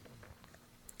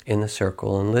in the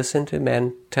circle and listened to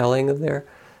men telling of their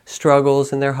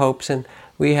struggles and their hopes. And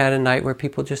we had a night where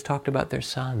people just talked about their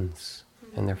sons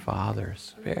and their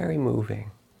fathers. Very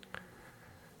moving.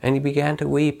 And he began to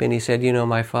weep, and he said,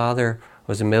 my father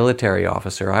was a military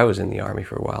officer. I was in the army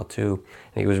for a while too.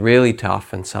 And he was really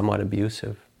tough and somewhat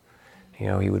abusive. He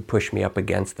would push me up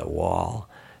against the wall,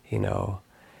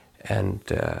 and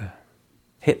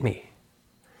hit me.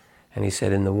 And he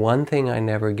said, and the one thing I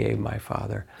never gave my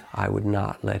father, I would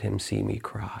not let him see me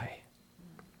cry.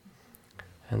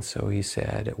 And so he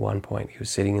said, at one point, he was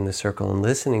sitting in the circle and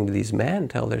listening to these men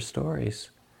tell their stories.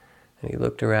 And he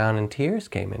looked around and tears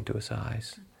came into his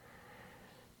eyes.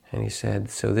 And he said,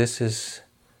 so this is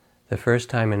the first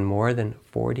time in more than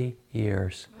 40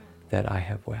 years that I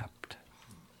have wept.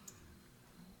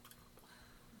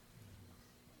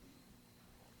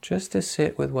 Just to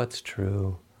sit with what's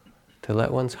true, to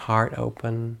let one's heart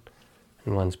open,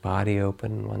 and one's body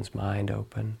open, and one's mind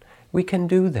open. We can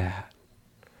do that.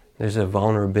 There's a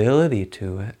vulnerability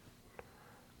to it,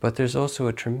 but there's also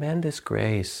a tremendous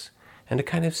grace and a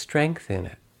kind of strength in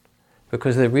it.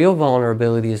 Because the real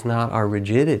vulnerability is not our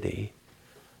rigidity.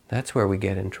 That's where we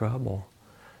get in trouble.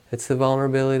 It's the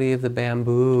vulnerability of the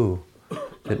bamboo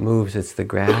that moves. It's the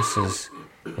grasses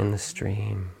in the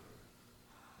stream.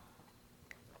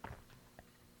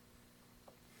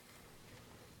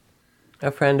 A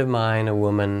friend of mine, a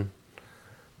woman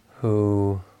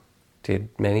who did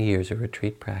many years of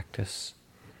retreat practice,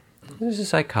 was a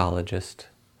psychologist.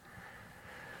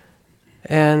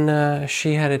 And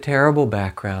she had a terrible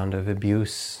background of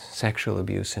abuse, sexual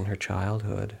abuse in her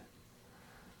childhood.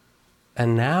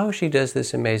 And now she does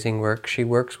this amazing work. She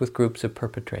works with groups of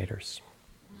perpetrators.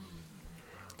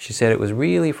 She said it was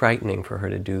really frightening for her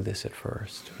to do this at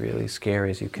first, really scary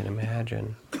as you can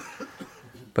imagine.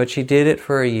 But she did it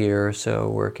for a year or so,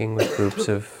 working with groups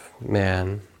of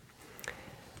men.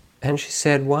 And she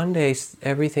said one day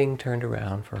everything turned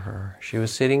around for her. She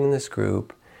was sitting in this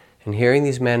group and hearing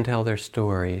these men tell their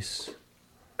stories.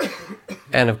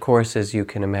 And of course, as you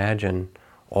can imagine,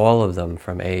 all of them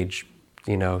from age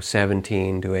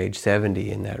 17 to age 70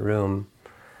 in that room,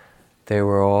 they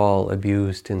were all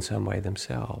abused in some way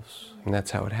themselves. And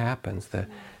that's how it happens, the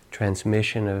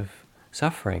transmission of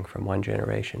suffering from one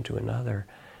generation to another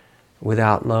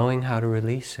without knowing how to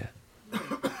release it.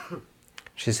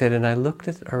 She said, and I looked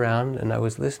around and I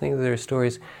was listening to their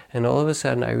stories, and all of a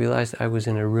sudden I realized I was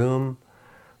in a room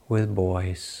with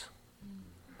boys.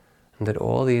 And that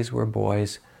all these were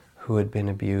boys who had been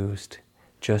abused,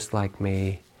 just like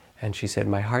me. And she said,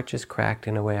 my heart just cracked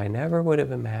in a way I never would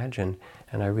have imagined.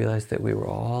 And I realized that we were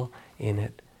all in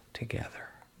it together.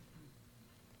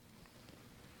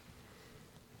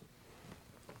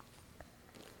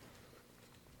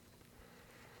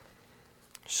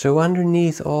 So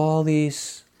underneath all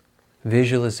these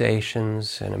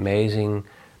visualizations and amazing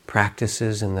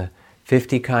practices and the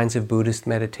 50 kinds of Buddhist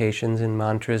meditations and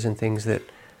mantras and things that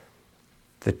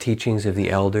the teachings of the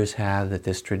elders have, that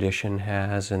this tradition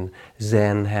has, and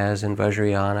Zen has, and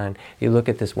Vajrayana. And you look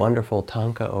at this wonderful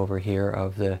tanka over here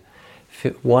of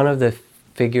one of the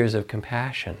figures of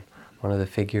compassion, one of the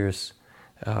figures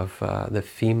of the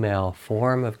female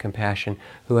form of compassion,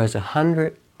 who has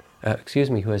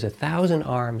 1,000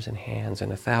 arms and hands and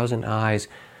 1,000 eyes,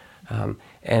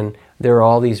 and there are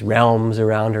all these realms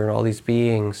around her and all these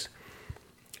beings.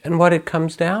 And what it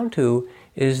comes down to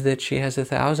is that she has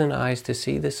 1,000 eyes to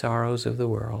see the sorrows of the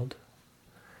world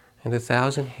and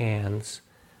 1,000 hands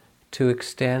to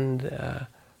extend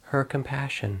her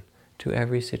compassion to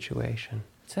every situation.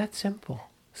 It's that simple,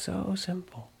 so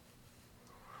simple.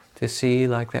 To see,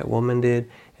 like that woman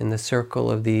did in the circle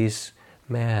of these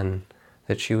men,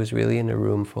 that she was really in a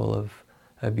room full of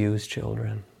abused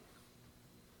children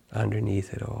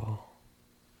underneath it all.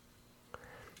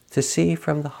 To see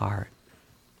from the heart.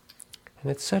 And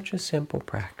it's such a simple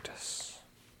practice.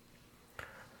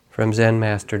 From Zen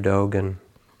Master Dogen,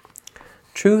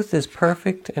 truth is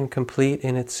perfect and complete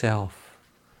in itself.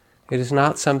 It is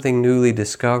not something newly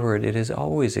discovered, it has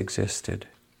always existed.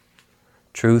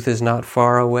 Truth is not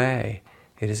far away,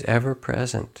 it is ever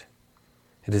present.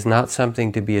 It is not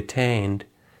something to be attained,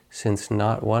 since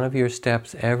not one of your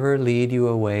steps ever lead you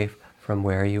away from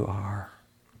where you are.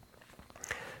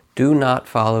 Do not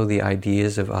follow the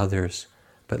ideas of others,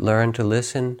 but learn to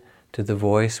listen to the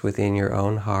voice within your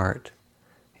own heart.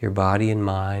 Your body and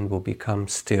mind will become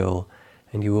still,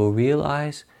 and you will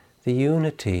realize the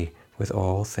unity with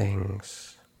all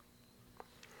things.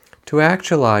 To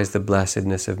actualize the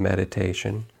blessedness of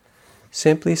meditation,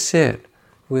 simply sit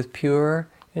with pure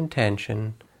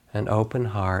intention and open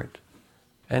heart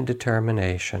and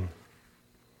determination.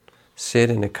 Sit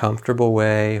in a comfortable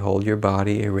way, hold your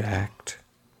body erect.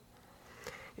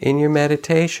 In your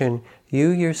meditation, you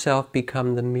yourself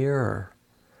become the mirror,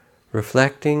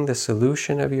 reflecting the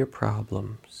solution of your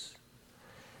problems.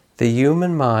 The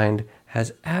human mind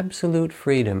has absolute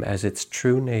freedom as its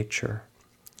true nature.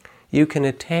 You can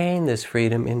attain this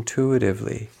freedom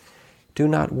intuitively. Do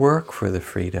not work for the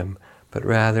freedom, but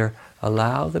rather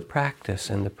allow the practice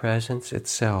and the presence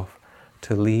itself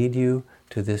to lead you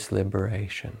to this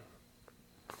liberation.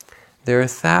 There are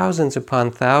thousands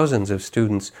upon thousands of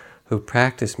students who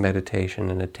practiced meditation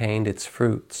and attained its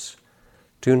fruits.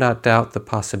 Do not doubt the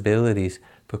possibilities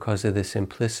because of the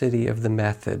simplicity of the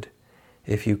method.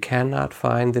 If you cannot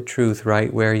find the truth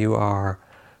right where you are,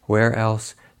 where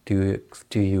else do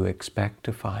you expect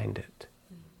to find it?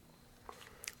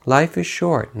 Life is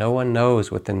short. No one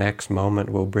knows what the next moment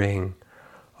will bring.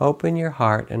 Open your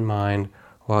heart and mind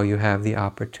while you have the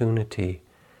opportunity,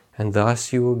 and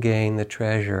thus you will gain the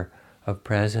treasure of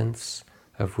presence,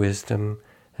 of wisdom,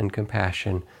 and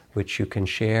compassion, which you can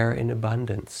share in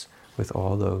abundance with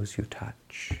all those you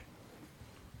touch.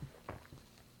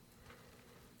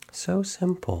 So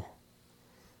simple.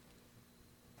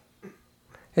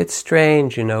 It's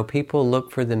strange, people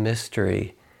look for the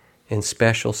mystery in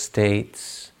special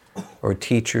states, or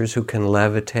teachers who can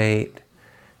levitate,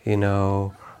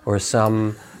 or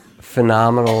some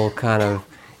phenomenal kind of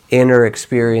inner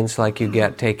experience like you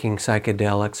get taking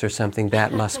psychedelics or something.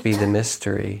 That must be the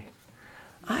mystery.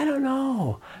 I don't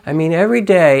know. Every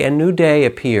day a new day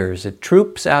appears. It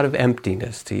troops out of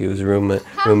emptiness, to use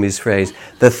Rumi's phrase.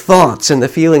 The thoughts and the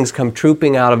feelings come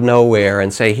trooping out of nowhere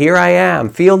and say, here I am,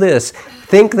 feel this,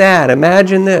 think that,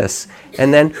 imagine this.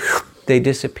 And then they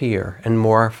disappear and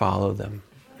more follow them.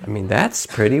 I mean, that's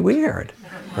pretty weird,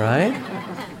 right?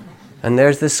 And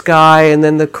there's the sky, and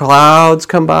then the clouds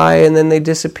come by, and then they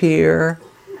disappear.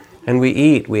 And we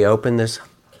eat. We open this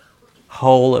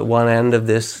hole at one end of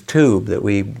this tube that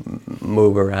we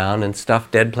move around and stuff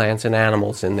dead plants and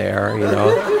animals in there,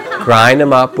 grind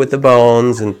them up with the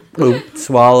bones and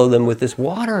swallow them with this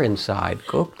water inside.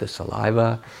 Cook the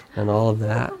saliva and all of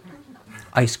that.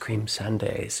 Ice cream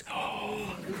sundaes.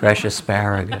 Fresh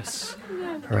asparagus.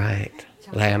 Right.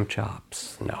 Lamb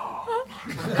chops. No.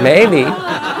 Maybe.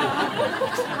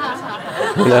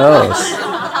 Who knows?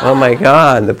 Oh my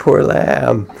God, the poor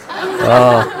lamb.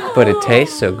 Oh, but it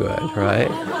tastes so good,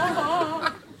 right?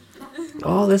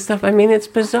 All this stuff, I mean, it's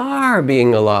bizarre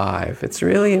being alive. It's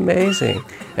really amazing.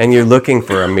 And you're looking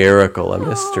for a miracle, a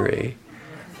mystery.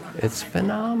 It's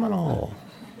phenomenal.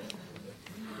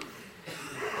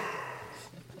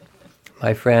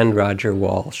 My friend Roger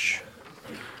Walsh,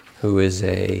 who is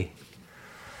a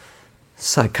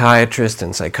psychiatrist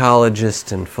and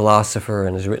psychologist and philosopher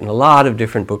and has written a lot of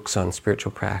different books on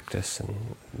spiritual practice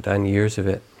and done years of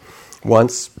it,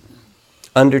 once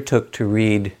undertook to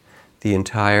read the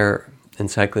entire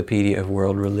Encyclopedia of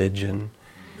World Religion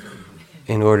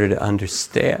in order to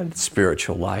understand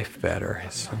spiritual life better.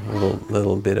 It's a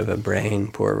little bit of a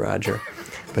brain, poor Roger.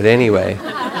 But anyway.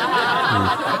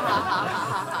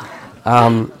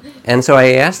 And so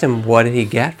I asked him what did he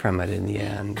get from it in the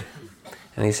end.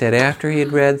 And he said after he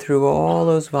had read through all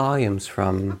those volumes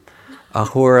from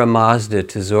Ahura Mazda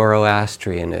to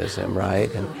Zoroastrianism,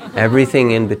 right, and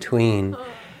everything in between,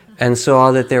 and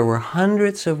saw that there were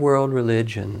hundreds of world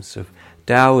religions, of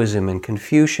Taoism and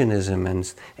Confucianism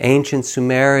and ancient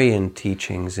Sumerian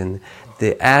teachings and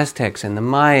the Aztecs and the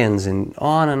Mayans and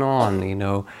on,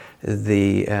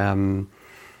 the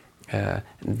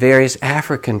various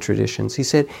African traditions. He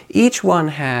said each one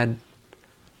had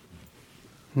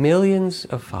millions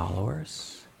of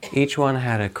followers. Each one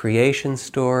had a creation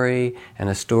story and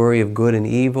a story of good and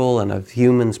evil and of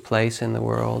humans' place in the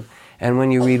world. And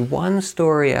when you read one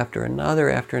story after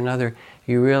another,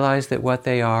 you realize that what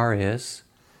they are is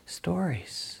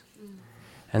stories.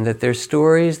 And that they're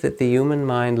stories that the human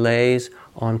mind lays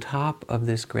on top of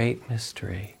this great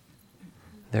mystery.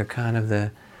 They're kind of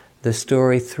the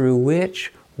story through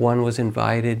which one was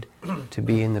invited to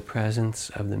be in the presence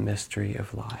of the mystery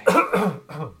of life.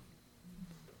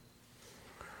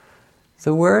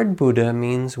 The word Buddha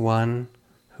means one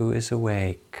who is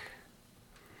awake.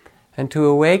 And to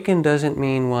awaken doesn't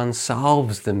mean one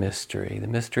solves the mystery. The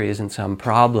mystery isn't some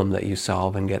problem that you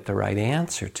solve and get the right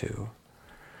answer to.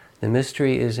 The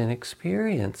mystery is an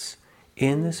experience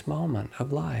in this moment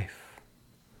of life.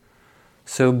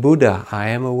 So Buddha, I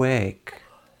am awake.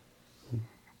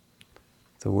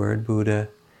 The word Buddha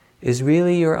is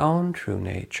really your own true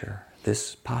nature,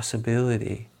 this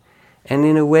possibility. And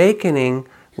in awakening,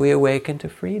 we awaken to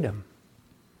freedom.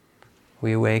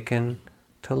 We awaken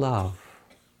to love,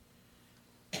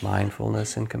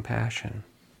 mindfulness, and compassion.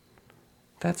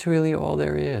 That's really all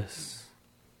there is.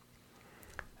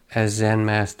 As Zen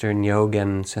master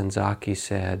Nyogen Senzaki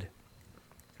said,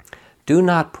 do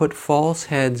not put false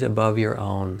heads above your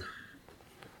own.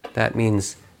 That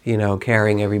means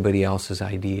carrying everybody else's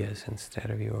ideas instead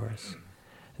of yours.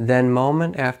 Then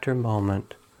moment after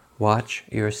moment, watch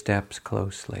your steps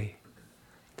closely.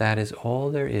 That is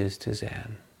all there is to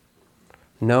Zen.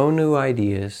 No new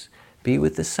ideas, be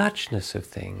with the suchness of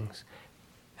things,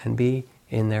 and be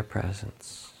in their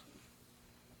presence.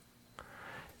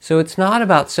 So it's not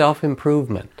about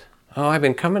self-improvement. Oh, I've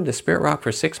been coming to Spirit Rock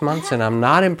for 6 months and I'm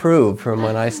not improved from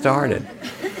when I started.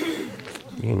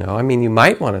 You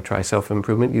might want to try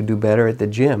self-improvement. You do better at the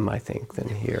gym, I think, than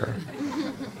here.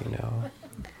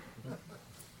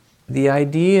 The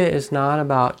idea is not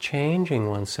about changing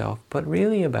oneself, but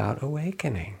really about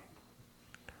awakening.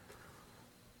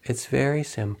 It's very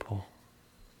simple,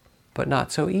 but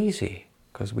not so easy,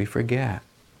 because we forget.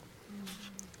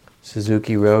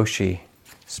 Suzuki Roshi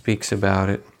speaks about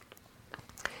it.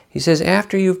 He says,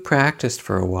 after you've practiced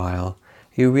for a while,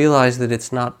 you realize that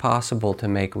it's not possible to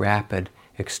make rapid,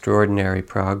 extraordinary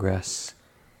progress.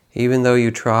 Even though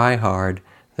you try hard,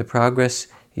 the progress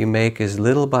you make is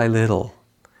little by little.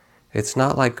 It's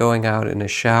not like going out in a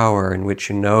shower in which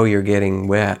you know you're getting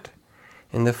wet.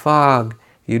 In the fog,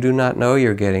 you do not know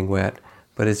you're getting wet,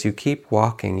 but as you keep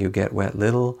walking, you get wet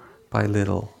little by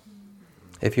little.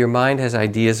 If your mind has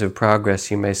ideas of progress,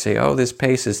 you may say, oh, this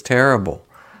pace is terrible.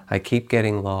 I keep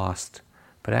getting lost.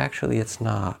 But actually it's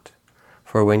not.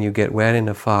 For when you get wet in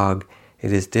a fog,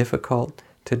 it is difficult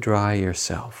to dry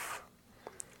yourself.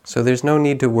 So there's no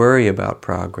need to worry about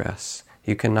progress.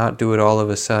 You cannot do it all of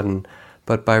a sudden,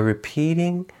 but by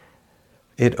repeating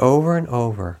it over and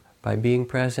over, by being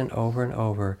present over and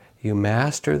over, you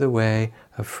master the way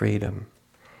of freedom.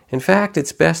 In fact,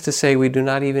 it's best to say we do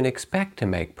not even expect to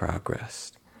make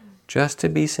progress. Just to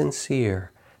be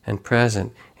sincere and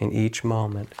present in each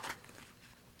moment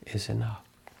is enough.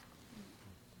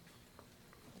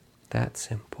 That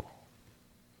simple.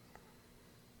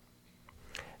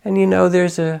 And you know,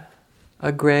 there's a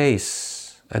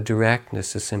grace, a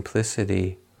directness, a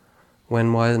simplicity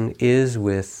when one is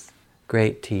with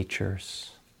great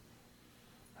teachers.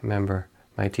 I remember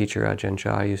my teacher Ajahn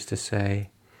Chah used to say,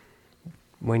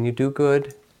 when you do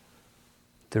good,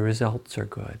 the results are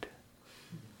good.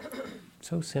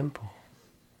 So simple.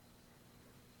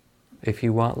 If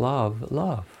you want love,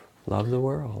 love the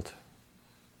world.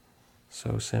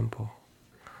 So simple.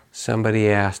 Somebody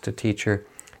asked a teacher,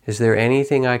 is there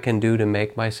anything I can do to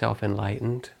make myself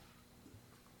enlightened?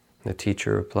 The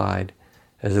teacher replied,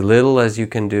 as little as you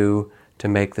can do to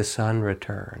make the sun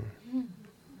return.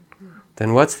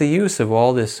 Then what's the use of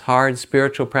all this hard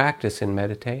spiritual practice in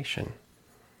meditation?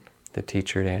 The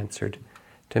teacher answered,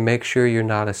 to make sure you're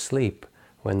not asleep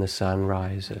when the sun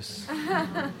rises.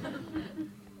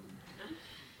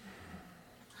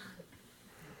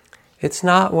 It's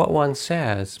not what one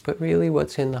says, but really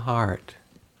what's in the heart.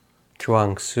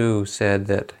 Chuang Tzu said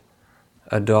that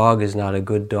a dog is not a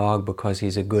good dog because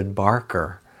he's a good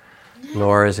barker,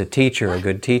 nor is a teacher a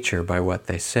good teacher by what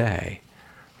they say,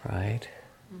 right?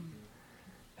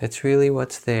 It's really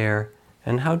what's there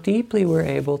and how deeply we're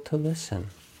able to listen,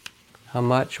 how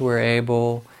much we're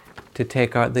able to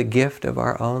take the gift of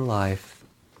our own life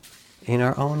in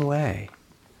our own way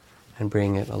and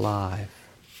bring it alive.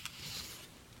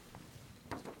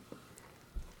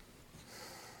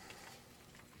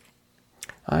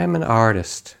 I am an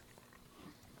artist.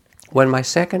 When my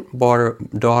second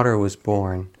daughter was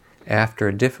born, after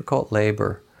a difficult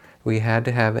labor, we had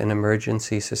to have an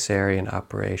emergency cesarean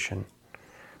operation.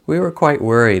 We were quite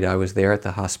worried. I was there at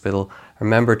the hospital. I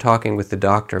remember talking with the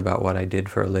doctor about what I did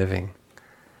for a living.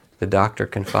 The doctor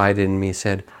confided in me,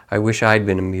 said, I wish I'd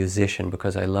been a musician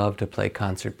because I love to play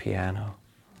concert piano.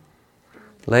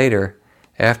 Later,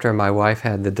 after my wife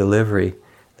had the delivery,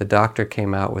 the doctor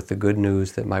came out with the good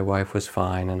news that my wife was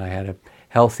fine and I had a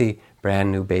healthy,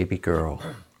 brand new baby girl.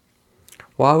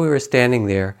 While we were standing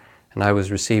there and I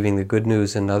was receiving the good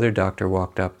news, another doctor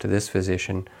walked up to this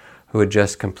physician who had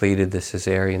just completed the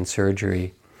cesarean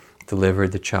surgery,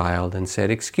 delivered the child, and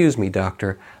said, excuse me,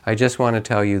 doctor, I just want to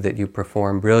tell you that you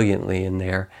performed brilliantly in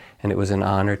there and it was an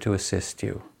honor to assist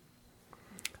you.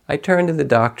 I turned to the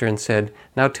doctor and said,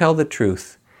 now tell the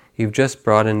truth. You've just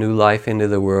brought a new life into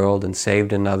the world and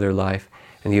saved another life,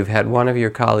 and you've had one of your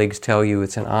colleagues tell you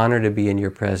it's an honor to be in your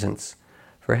presence.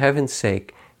 For heaven's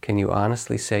sake, can you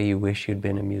honestly say you wish you'd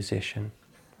been a musician?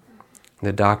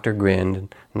 The doctor grinned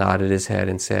and nodded his head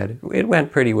and said, it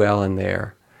went pretty well in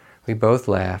there. We both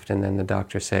laughed, and then the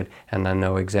doctor said, and I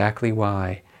know exactly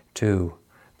why, too,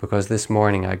 because this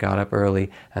morning I got up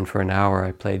early and for an hour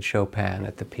I played Chopin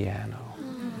at the piano.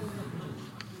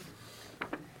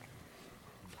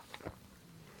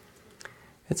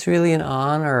 It's really an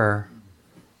honor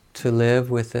to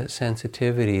live with the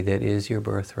sensitivity that is your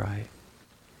birthright.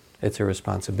 It's a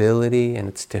responsibility and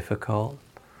it's difficult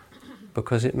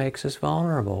because it makes us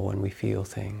vulnerable when we feel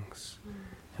things.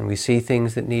 And we see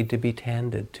things that need to be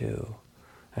tended to.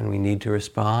 And we need to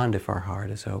respond if our heart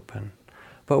is open.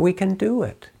 But we can do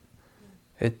it.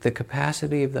 The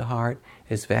capacity of the heart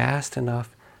is vast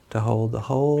enough to hold the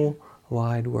whole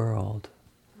wide world.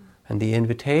 And the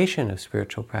invitation of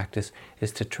spiritual practice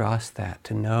is to trust that,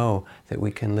 to know that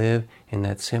we can live in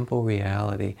that simple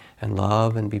reality and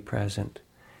love and be present.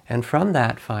 And from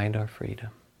that find our freedom.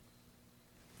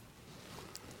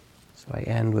 So I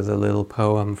end with a little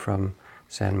poem from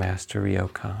Zen Master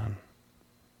Ryokan.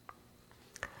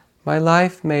 My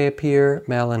life may appear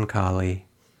melancholy,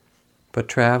 but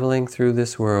traveling through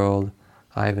this world,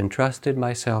 I have entrusted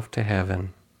myself to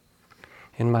heaven.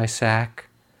 In my sack,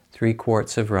 3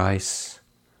 quarts of rice.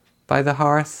 By the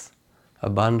hearth, a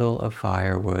bundle of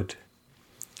firewood.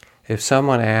 If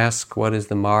someone asks what is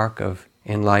the mark of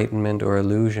enlightenment or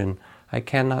illusion, I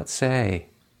cannot say.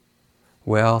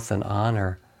 Wealth and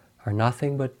honor are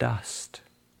nothing but dust.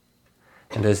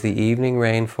 And as the evening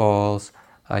rain falls,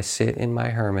 I sit in my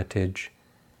hermitage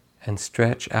and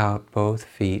stretch out both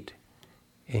feet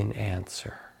in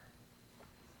answer.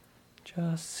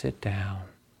 Just sit down,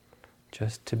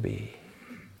 just to be.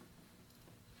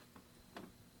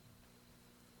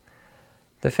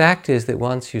 The fact is that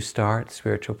once you start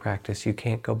spiritual practice, you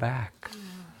can't go back.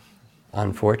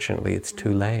 Unfortunately, it's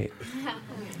too late.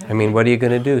 I mean, what are you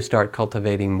going to do? Start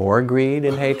cultivating more greed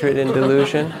and hatred and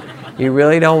delusion? you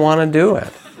really don't want to do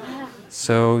it.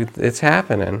 So it's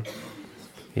happening.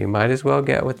 You might as well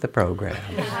get with the program.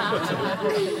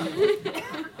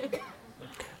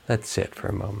 Let's sit for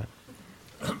a moment.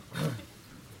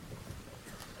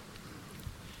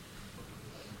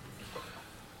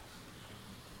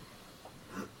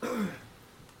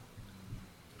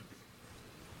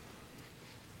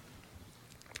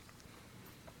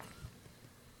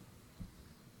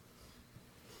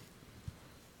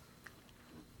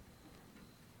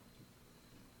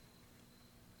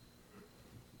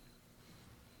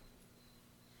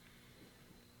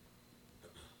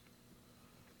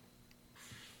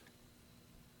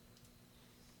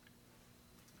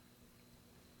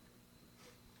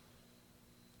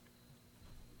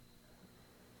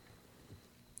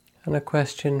 And a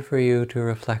question for you to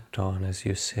reflect on as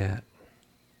you sit.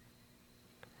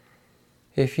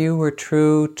 If you were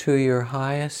true to your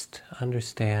highest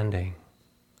understanding,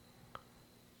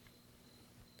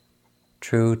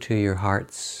 true to your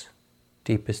heart's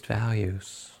deepest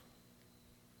values,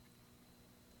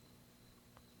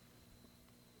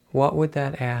 what would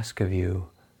that ask of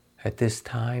you at this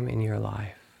time in your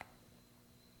life?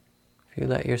 If you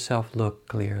let yourself look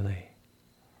clearly,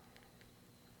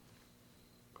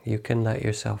 you can let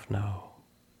yourself know.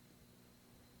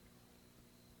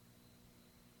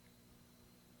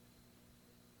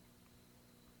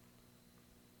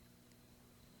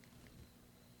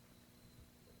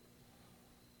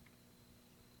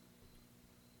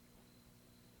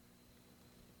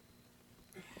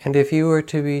 And if you were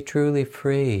to be truly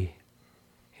free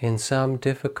in some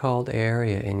difficult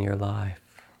area in your life,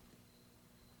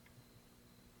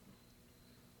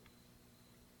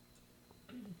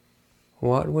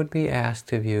 what would be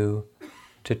asked of you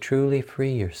to truly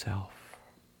free yourself?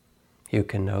 You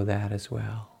can know that as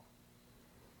well.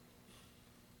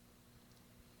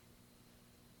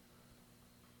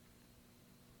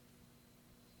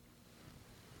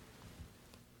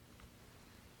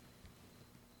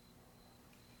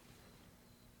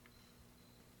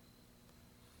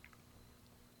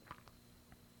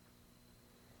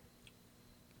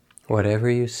 Whatever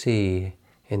you see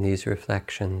in these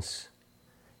reflections,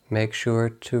 make sure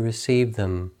to receive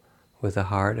them with a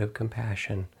heart of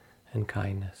compassion and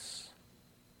kindness.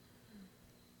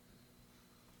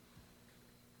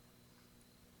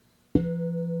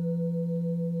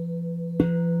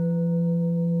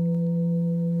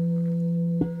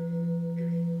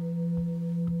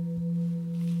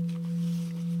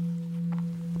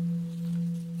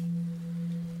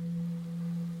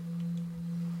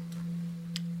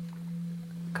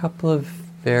 A couple of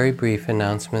very brief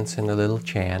announcements and a little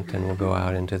chant, and we'll go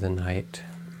out into the night.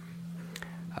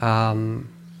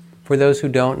 For those who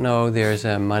don't know, there's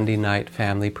a Monday night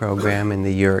family program in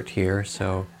the yurt here,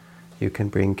 so you can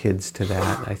bring kids to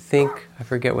that. I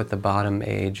forget what the bottom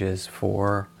age is,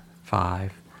 4,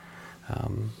 5.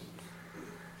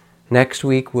 Next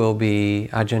week will be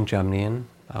Ajahn Jumnian.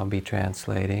 I'll be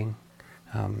translating.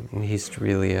 And he's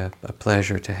really a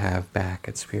pleasure to have back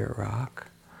at Spirit Rock.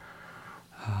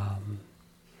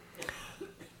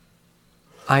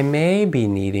 I may be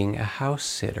needing a house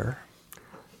sitter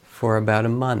for about a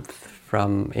month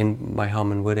in my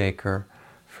home in Woodacre,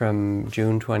 from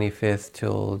June 25th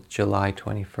till July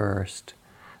 21st.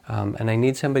 And I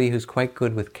need somebody who's quite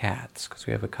good with cats, because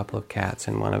we have a couple of cats,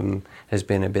 and one of them has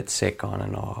been a bit sick on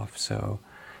and off.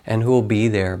 And who will be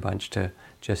there a bunch to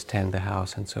just tend the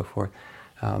house and so forth.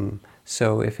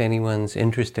 So if anyone's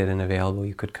interested and available,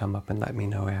 you could come up and let me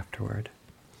know afterward.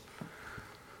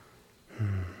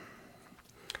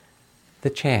 The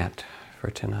chant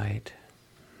for tonight.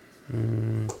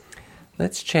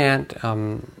 Let's chant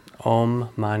Om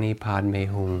Mani Padme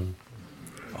Hum.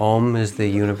 Om is the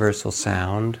universal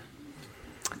sound.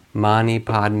 Mani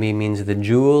Padme means the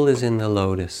jewel is in the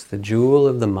lotus. The jewel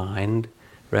of the mind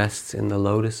rests in the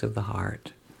lotus of the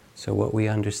heart. So what we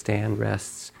understand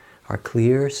rests, our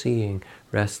clear seeing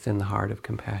rests in the heart of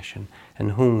compassion.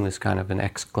 And Hum is kind of an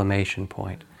exclamation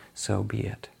point. So be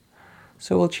it.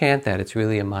 So we'll chant that. It's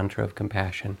really a mantra of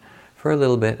compassion for a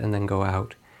little bit and then go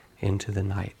out into the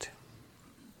night.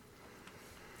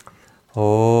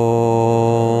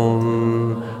 Om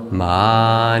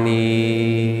Mani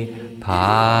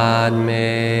Padme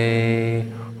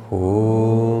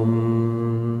Hum.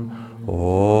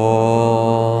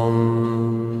 Om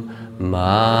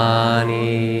Mani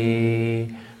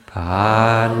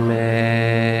Padme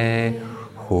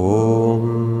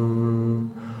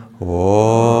Hum.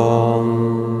 Om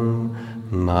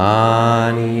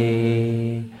Mani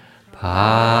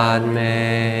Padme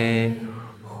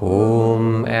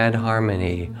Hum. Add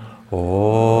harmony. Om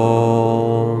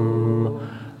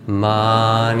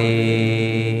Mani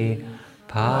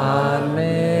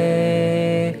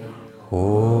Padme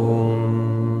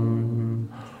Hum.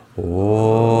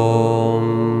 Om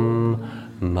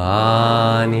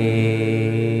Mani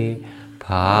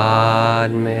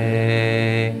Padme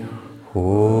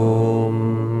Hum.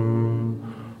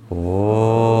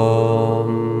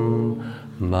 Om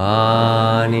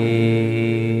Mani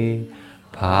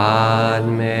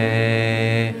Padme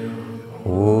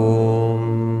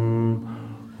Hum.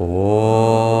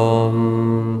 Om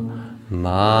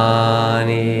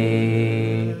Mani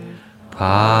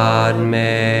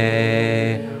Padme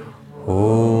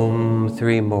Hum.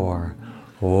 3 more.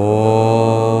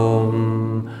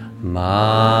 Om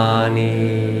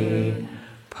Mani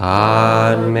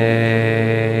Padme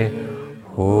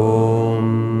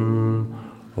Hum.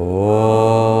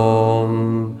 Om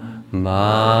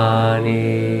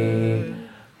Mani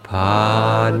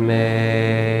Padme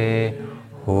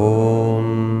Hum.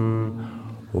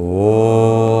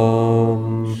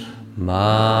 Om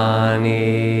Mani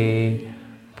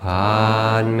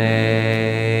Padme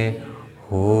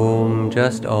Hum.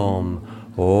 Just Om.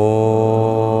 Om.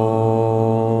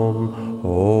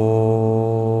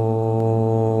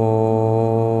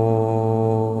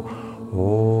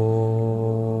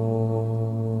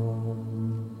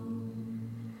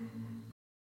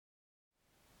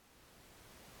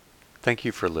 Thank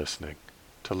you for listening.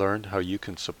 To learn how you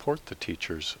can support the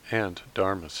teachers and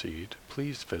Dharma Seed,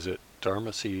 please visit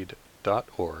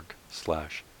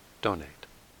dharmaseed.org/donate.